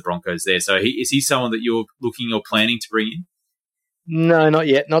against the Broncos there. So is he someone that you're looking or planning to bring in? No, not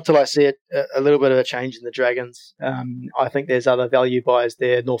yet. Not till I see it, a little bit of a change in the Dragons. I think there's other value buys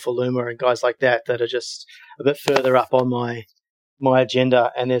there, Norfoluma and guys like that are just a bit further up on my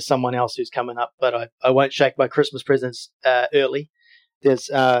agenda. And there's someone else who's coming up, but I won't shake my Christmas presents early. There's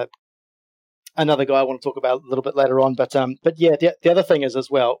another guy I want to talk about a little bit later on. But yeah, the other thing is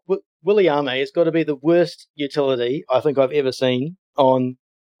as well, Willie Ame has got to be the worst utility I think I've ever seen on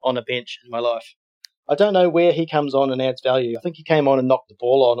a bench in my life. I don't know where he comes on and adds value. I think he came on and knocked the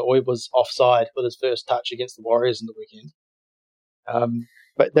ball on, or he was offside with his first touch against the Warriors in the weekend.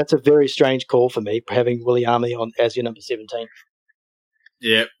 But that's a very strange call for me, having Willie Ame on as your number 17.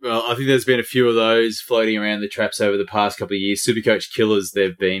 Yeah, well, I think there's been a few of those floating around the traps over the past couple of years. Supercoach killers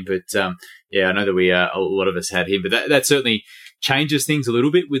they've been, but I know that a lot of us had him, but that certainly changes things a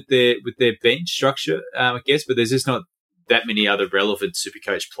little bit with their bench structure, I guess. But there's just not that many other relevant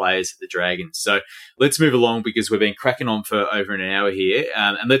Supercoach players at the Dragons. So let's move along because we've been cracking on for over an hour here,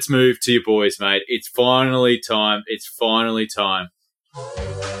 and let's move to your boys, mate. It's finally time.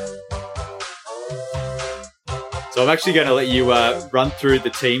 So I'm actually going to let you run through the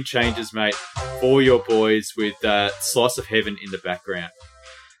team changes, mate, for your boys with Slice of Heaven in the background.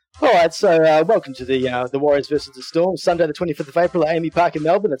 All right, so welcome to the Warriors versus the Storm, Sunday the 25th of April at Amy Park in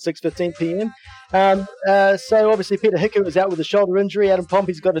Melbourne at 6:15 p.m. So obviously Peter Hickey is out with a shoulder injury, Adam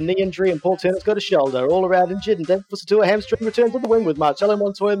Pompey's got a knee injury, and Paul Turner's got a shoulder, all around injured, and David Fussatua hamstring returns to the wing with Marcelo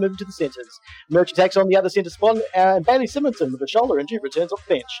Montoya moving to the centres. Murchie takes on the other centre spot, and Bailey Simonson with a shoulder injury returns off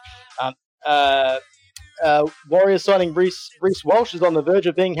the bench. Warriors signing Reece Walsh is on the verge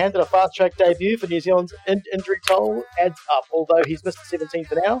of being handed a fast-track debut for New Zealand's injury toll adds up, although he's missed the 17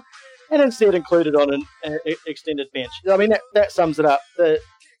 for now, and instead included on an extended bench. I mean, that sums it up. The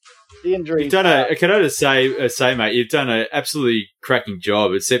injury. Can I just say, mate, you've done an absolutely cracking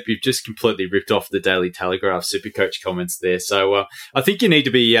job, except you've just completely ripped off the Daily Telegraph Supercoach comments there. So I think you need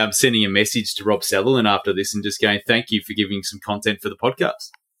to be sending a message to Rob Sutherland after this and just going, thank you for giving some content for the podcast.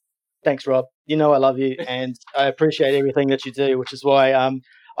 Thanks, Rob. You know I love you, and I appreciate everything that you do, which is why I'm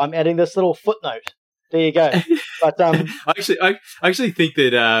adding this little footnote. There you go. But I actually think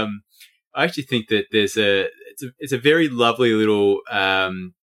that there's it's a very lovely little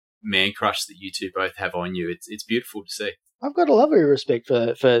man crush that you two both have on you. It's beautiful to see. I've got a lovely respect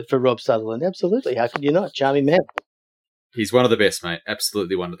for Rob Sutherland. Absolutely. How could you not? Charming man. He's one of the best, mate.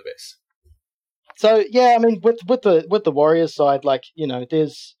 Absolutely one of the best. So yeah, I mean, with the Warriors side,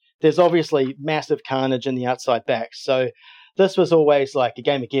 there's obviously massive carnage in the outside backs. So this was always like a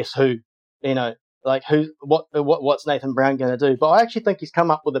game of guess who, what's Nathan Brown going to do? But I actually think he's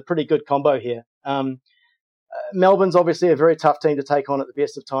come up with a pretty good combo here. Melbourne's obviously a very tough team to take on at the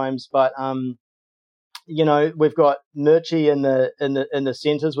best of times, but we've got Murchie in the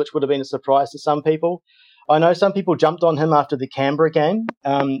centres, which would have been a surprise to some people. I know some people jumped on him after the Canberra game.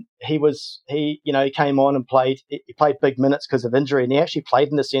 He came on and played. He played big minutes because of injury, and he actually played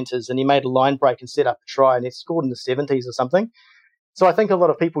in the centres, and he made a line break and set up a try, and he scored in the 70s or something. So I think a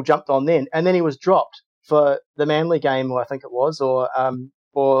lot of people jumped on then, and then he was dropped for the Manly game, I think it was, or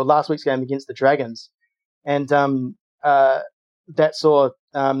last week's game against the Dragons, and that saw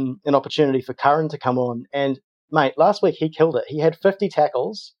an opportunity for Curran to come on. And mate, last week he killed it. He had 50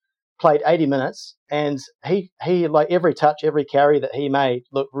 tackles. Played 80 minutes, and he like every touch, every carry that he made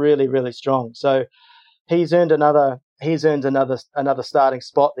looked really, really strong. So he's earned another starting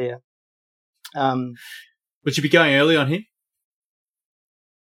spot there. Would you be going early on him?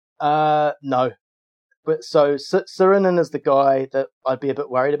 No. But so Sirinen is the guy that I'd be a bit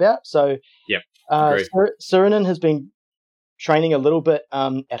worried about. So yep, agree. Sirinen has been training a little bit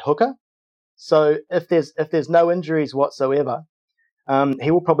at hooker. So if there's no injuries whatsoever, he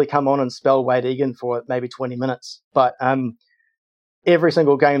will probably come on and spell Wade Egan for maybe 20 minutes. But every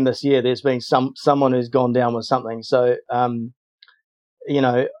single game this year, there's been someone who's gone down with something. So I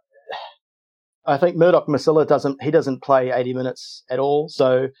think Murdoch Masilla doesn't play 80 minutes at all.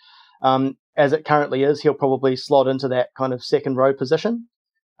 So as it currently is, he'll probably slot into that kind of second row position.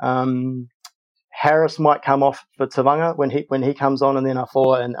 Harris might come off for Tavanga when he comes on, and then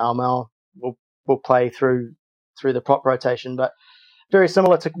Afoa and Almal will play through the prop rotation. But very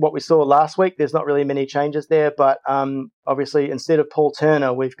similar to what we saw last week. There's not really many changes there, but obviously instead of Paul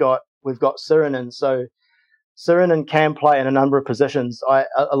Turner, we've got Sirinen. So Sirinen can play in a number of positions.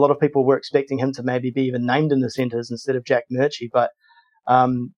 A lot of people were expecting him to maybe be even named in the centres instead of Jack Murchie, but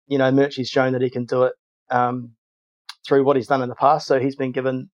Murchie's shown that he can do it through what he's done in the past, so he's been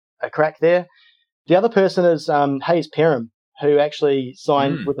given a crack there. The other person is Hayes Perham, who actually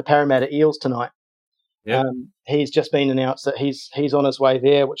signed with the Parramatta Eels tonight. Yep. He's just been announced that he's on his way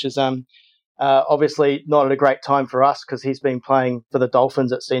there, which is obviously not at a great time for us because he's been playing for the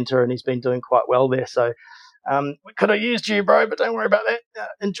Dolphins at centre and he's been doing quite well there. So we could have used you, bro, but don't worry about that.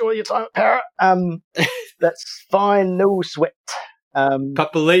 Enjoy your time at Para. That's fine, no sweat.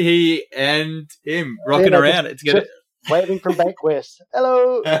 Papali'i and him rocking around. It's good. Waving from Bankwest.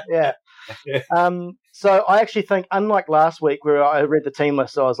 Hello. Yeah. So I actually think, unlike last week where I read the team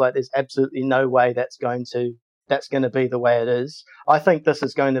list, so I was like, there's absolutely no way that's going to be the way it is. I think this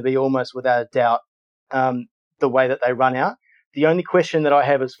is going to be almost without a doubt the way that they run out. The only question that I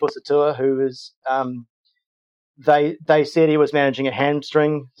have is Fusatua, who is they said he was managing a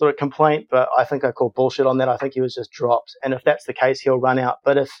hamstring sort of complaint, but I think I called bullshit on that. I think he was just dropped, and if that's the case, he'll run out.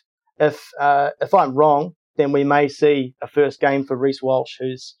 But if I'm wrong, then we may see a first game for Reece Walsh,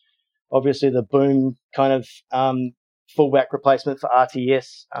 who's obviously the boom kind of fullback replacement for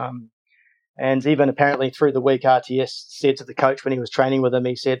RTS. And even apparently through the week, RTS said to the coach when he was training with him,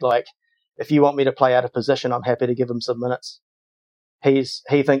 he said, like, if you want me to play out of position, I'm happy to give him some minutes. He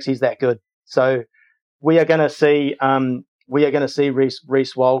thinks he's that good. So we are going to see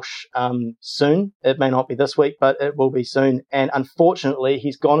Reece Walsh soon. It may not be this week, but it will be soon. And unfortunately,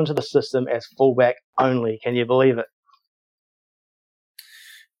 he's gone into the system as fullback only. Can you believe it?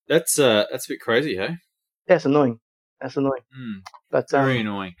 That's a bit crazy, hey? That's annoying. But very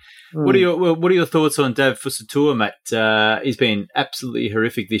annoying. What are your thoughts on Dav Fusatua, mate? He's been absolutely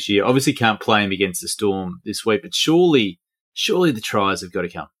horrific this year. Obviously, can't play him against the Storm this week, but surely the tries have got to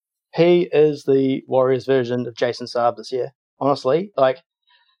come. He is the Warriors version of Jason Saab this year. Honestly, like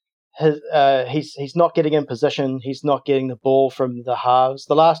he's not getting in position. He's not getting the ball from the halves.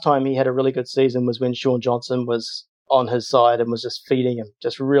 The last time he had a really good season was when Sean Johnson was on his side and was just feeding him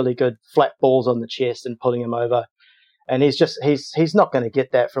just really good flat balls on the chest and pulling him over. And he's not going to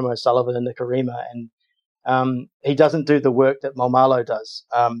get that from O'Sullivan and Nikarima. And he doesn't do the work that Maumalo does.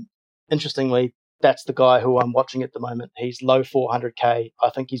 Interestingly, that's the guy who I'm watching at the moment. He's low 400K. I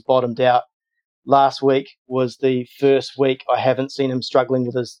think he's bottomed out. Last week was the first week I haven't seen him struggling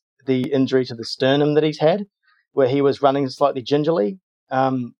with the injury to the sternum that he's had, where he was running slightly gingerly.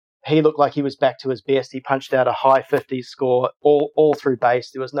 He looked like he was back to his best. He punched out a high 50s score all through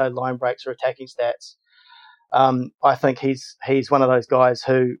base. There was no line breaks or attacking stats. I think he's one of those guys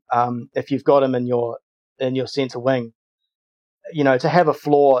who, if you've got him in your centre wing, to have a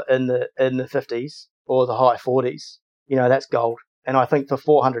floor in the 50s or the high 40s, that's gold. And I think for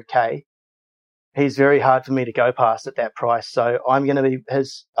 400K, he's very hard for me to go past at that price. So I'm going to be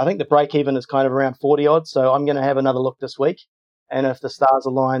I think the break even is kind of around 40 odd. So I'm going to have another look this week. And if the stars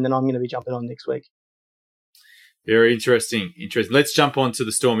align, then I'm going to be jumping on next week. Very interesting. Let's jump on to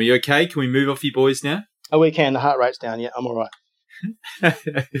the Storm. Are you okay? Can we move off you boys now? Oh, we can. The heart rate's down. Yeah, I'm all right.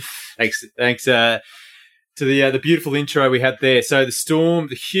 Thanks to the beautiful intro we had there. So the Storm,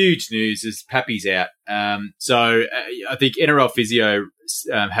 the huge news is Pappy's out. So I think NRL Physio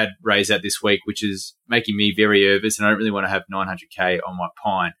had raised that this week, which is making me very nervous, and I don't really want to have 900K on my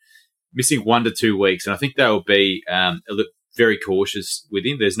pine. Missing 1 to 2 weeks, and I think they will be very cautious with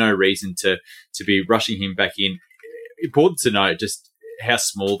him. There's no reason to be rushing him back in. Important to note just how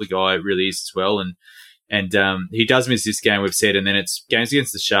small the guy really is as well, and he does miss this game, we've said, and then it's games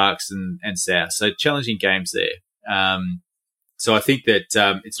against the Sharks and South. So challenging games there. So I think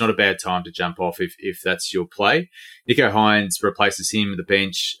that it's not a bad time to jump off if that's your play. Nico Hines replaces him at the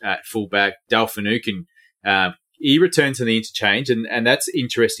bench at fullback. Dale Finucane He returned to the interchange, and that's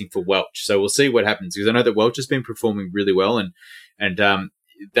interesting for Welch. So we'll see what happens, because I know that Welch has been performing really well, and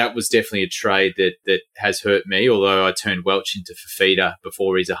that was definitely a trade that has hurt me, although I turned Welch into Fafita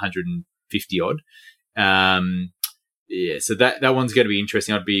before he's 150 odd. So that one's going to be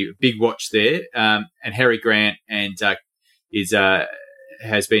interesting. I'd be a big watch there. And Harry Grant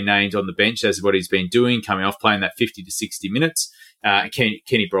has been named on the bench, as what he's been doing, coming off playing that 50 to 60 minutes.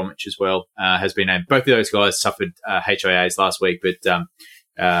 Kenny Bromwich as well has been named. Both of those guys suffered HIAs last week, but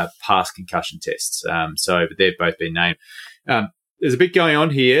passed concussion tests. But they've both been named. There's a bit going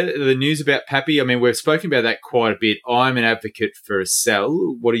on here. The news about Pappy, I mean, we've spoken about that quite a bit. I'm an advocate for a sell.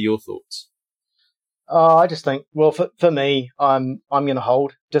 What are your thoughts? I just think, well, for me, I'm going to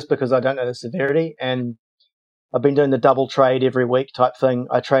hold, just because I don't know the severity, and I've been doing the double trade every week type thing.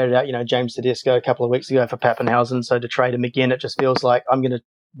 I traded out, James Tedesco a couple of weeks ago for Pappenhausen, so to trade him again, it just feels like I'm going to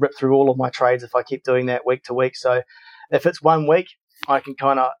rip through all of my trades if I keep doing that week to week. So if it's 1 week, I can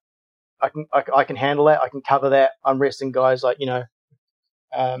I can handle that. I can cover that. I'm resting guys like Siwa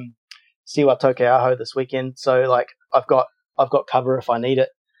Tokeaho this weekend, so like I've got cover if I need it.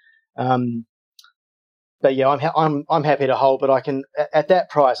 But yeah, I'm happy to hold, but I can, at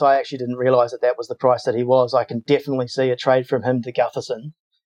that price, I actually didn't realise that was the price that he was. I can definitely see a trade from him to Gutherson.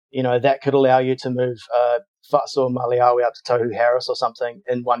 That could allow you to move Fuss or Maliawi up to Tohu Harris or something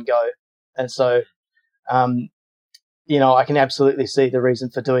in one go. And so, I can absolutely see the reason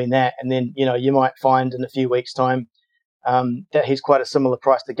for doing that. And then, you might find in a few weeks' time that he's quite a similar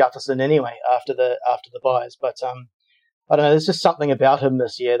price to Gutherson anyway after the buys. But I don't know. There's just something about him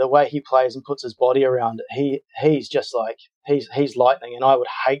this year, the way he plays and puts his body around it. He's just like he's lightning, and I would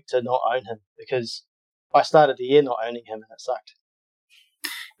hate to not own him, because I started the year not owning him and it sucked.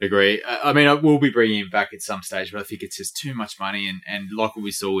 Agree. I mean, I will be bringing him back at some stage, but I think it's just too much money. And like what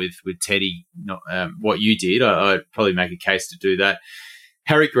we saw with Teddy, not what you did, I'd probably make a case to do that.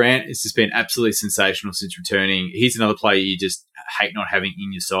 Harry Grant has just been absolutely sensational since returning. He's another player you just hate not having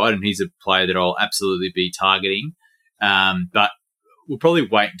in your side, and he's a player that I'll absolutely be targeting. But we'll probably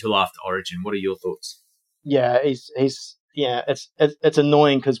wait until after Origin. What are your thoughts? Yeah, it's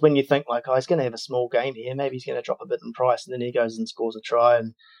annoying, because when you think like, he's going to have a small game here, maybe he's going to drop a bit in price, and then he goes and scores a try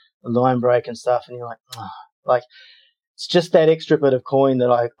and a line break and stuff, and you're like, it's just that extra bit of coin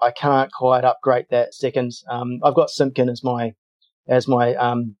that I can't quite upgrade that second. I've got Simpkin as my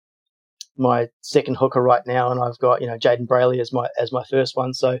second hooker right now, and I've got Jaden Brayley as my first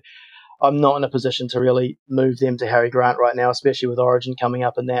one. So I'm not in a position to really move them to Harry Grant right now, especially with Origin coming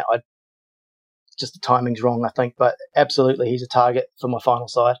up, and that just the timing's wrong, I think. But absolutely, he's a target for my final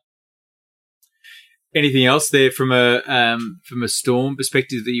side. Anything else there from a Storm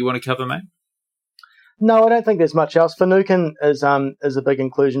perspective that you want to cover, mate? No, I don't think there's much else. Finucane is a big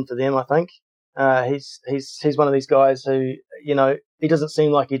inclusion for them, I think. He's one of these guys who, he doesn't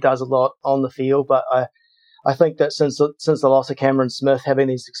seem like he does a lot on the field, but I think that since the loss of Cameron Smith, having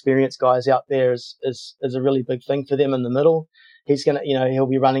these experienced guys out there is a really big thing for them in the middle. He's gonna, he'll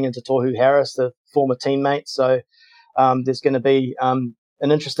be running into Tohu Harris, the former teammate. So there's going to be an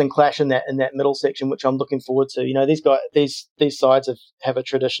interesting clash in that middle section, which I'm looking forward to. These sides have a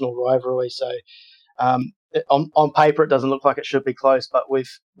traditional rivalry. So on paper, it doesn't look like it should be close, but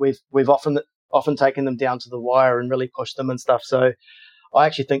we've often taken them down to the wire and really pushed them and stuff. So I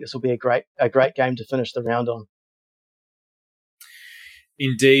actually think this will be a great game to finish the round on.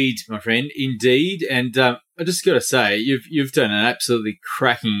 Indeed, my friend, indeed. And I just got to say, you've done an absolutely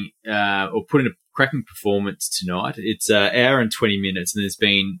cracking, or put in a cracking performance tonight. It's an hour and 20 minutes, and there's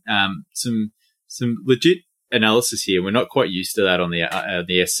been some legit analysis here. We're not quite used to that on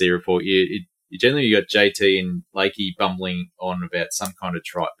the SC report. You generally got JT and Lakey bumbling on about some kind of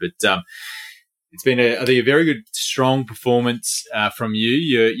tripe, but it's been I think a very good, strong performance from you.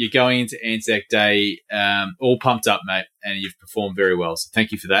 You're going into Anzac Day all pumped up, mate, and you've performed very well. So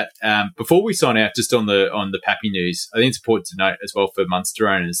thank you for that. Before we sign out, just on the Pappy news, I think it's important to note as well for Munster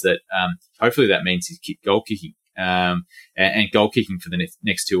owners that hopefully that means he's goal kicking and goal kicking for the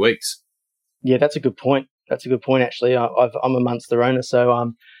next 2 weeks. Yeah, that's a good point. That's a good point, actually. I'm a Munster owner, so I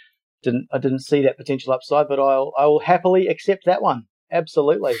didn't see that potential upside, but I will happily accept that one.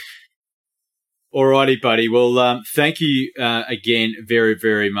 Absolutely. Alrighty, buddy. Well, thank you again very,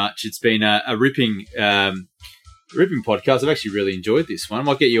 very much. It's been a ripping podcast. I've actually really enjoyed this one. I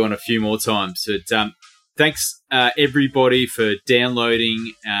might get you on a few more times. But thanks, everybody, for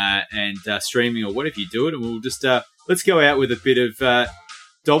downloading and streaming or whatever you do it. And we'll just let's go out with a bit of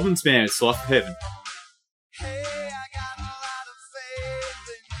Dolphins Man, It's Life of Heaven. Hey, I got a lot of faith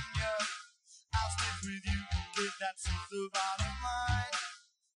in you. I'll stick with you, 'cause that's the bottom line.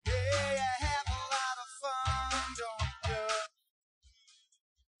 Yeah, have a lot of fun.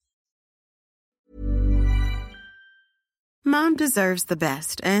 Mom deserves the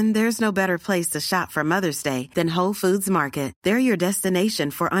best, and there's no better place to shop for Mother's Day than Whole Foods Market. They're your destination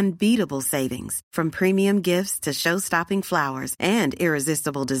for unbeatable savings, from premium gifts to show-stopping flowers and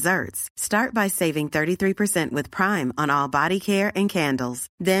irresistible desserts. Start by saving 33% with Prime on all body care and candles.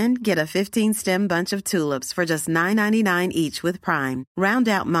 Then get a 15-stem bunch of tulips for just $9.99 each with Prime. Round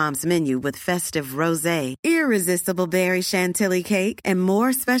out Mom's menu with festive rosé, irresistible berry chantilly cake, and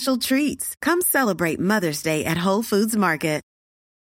more special treats. Come celebrate Mother's Day at Whole Foods Market.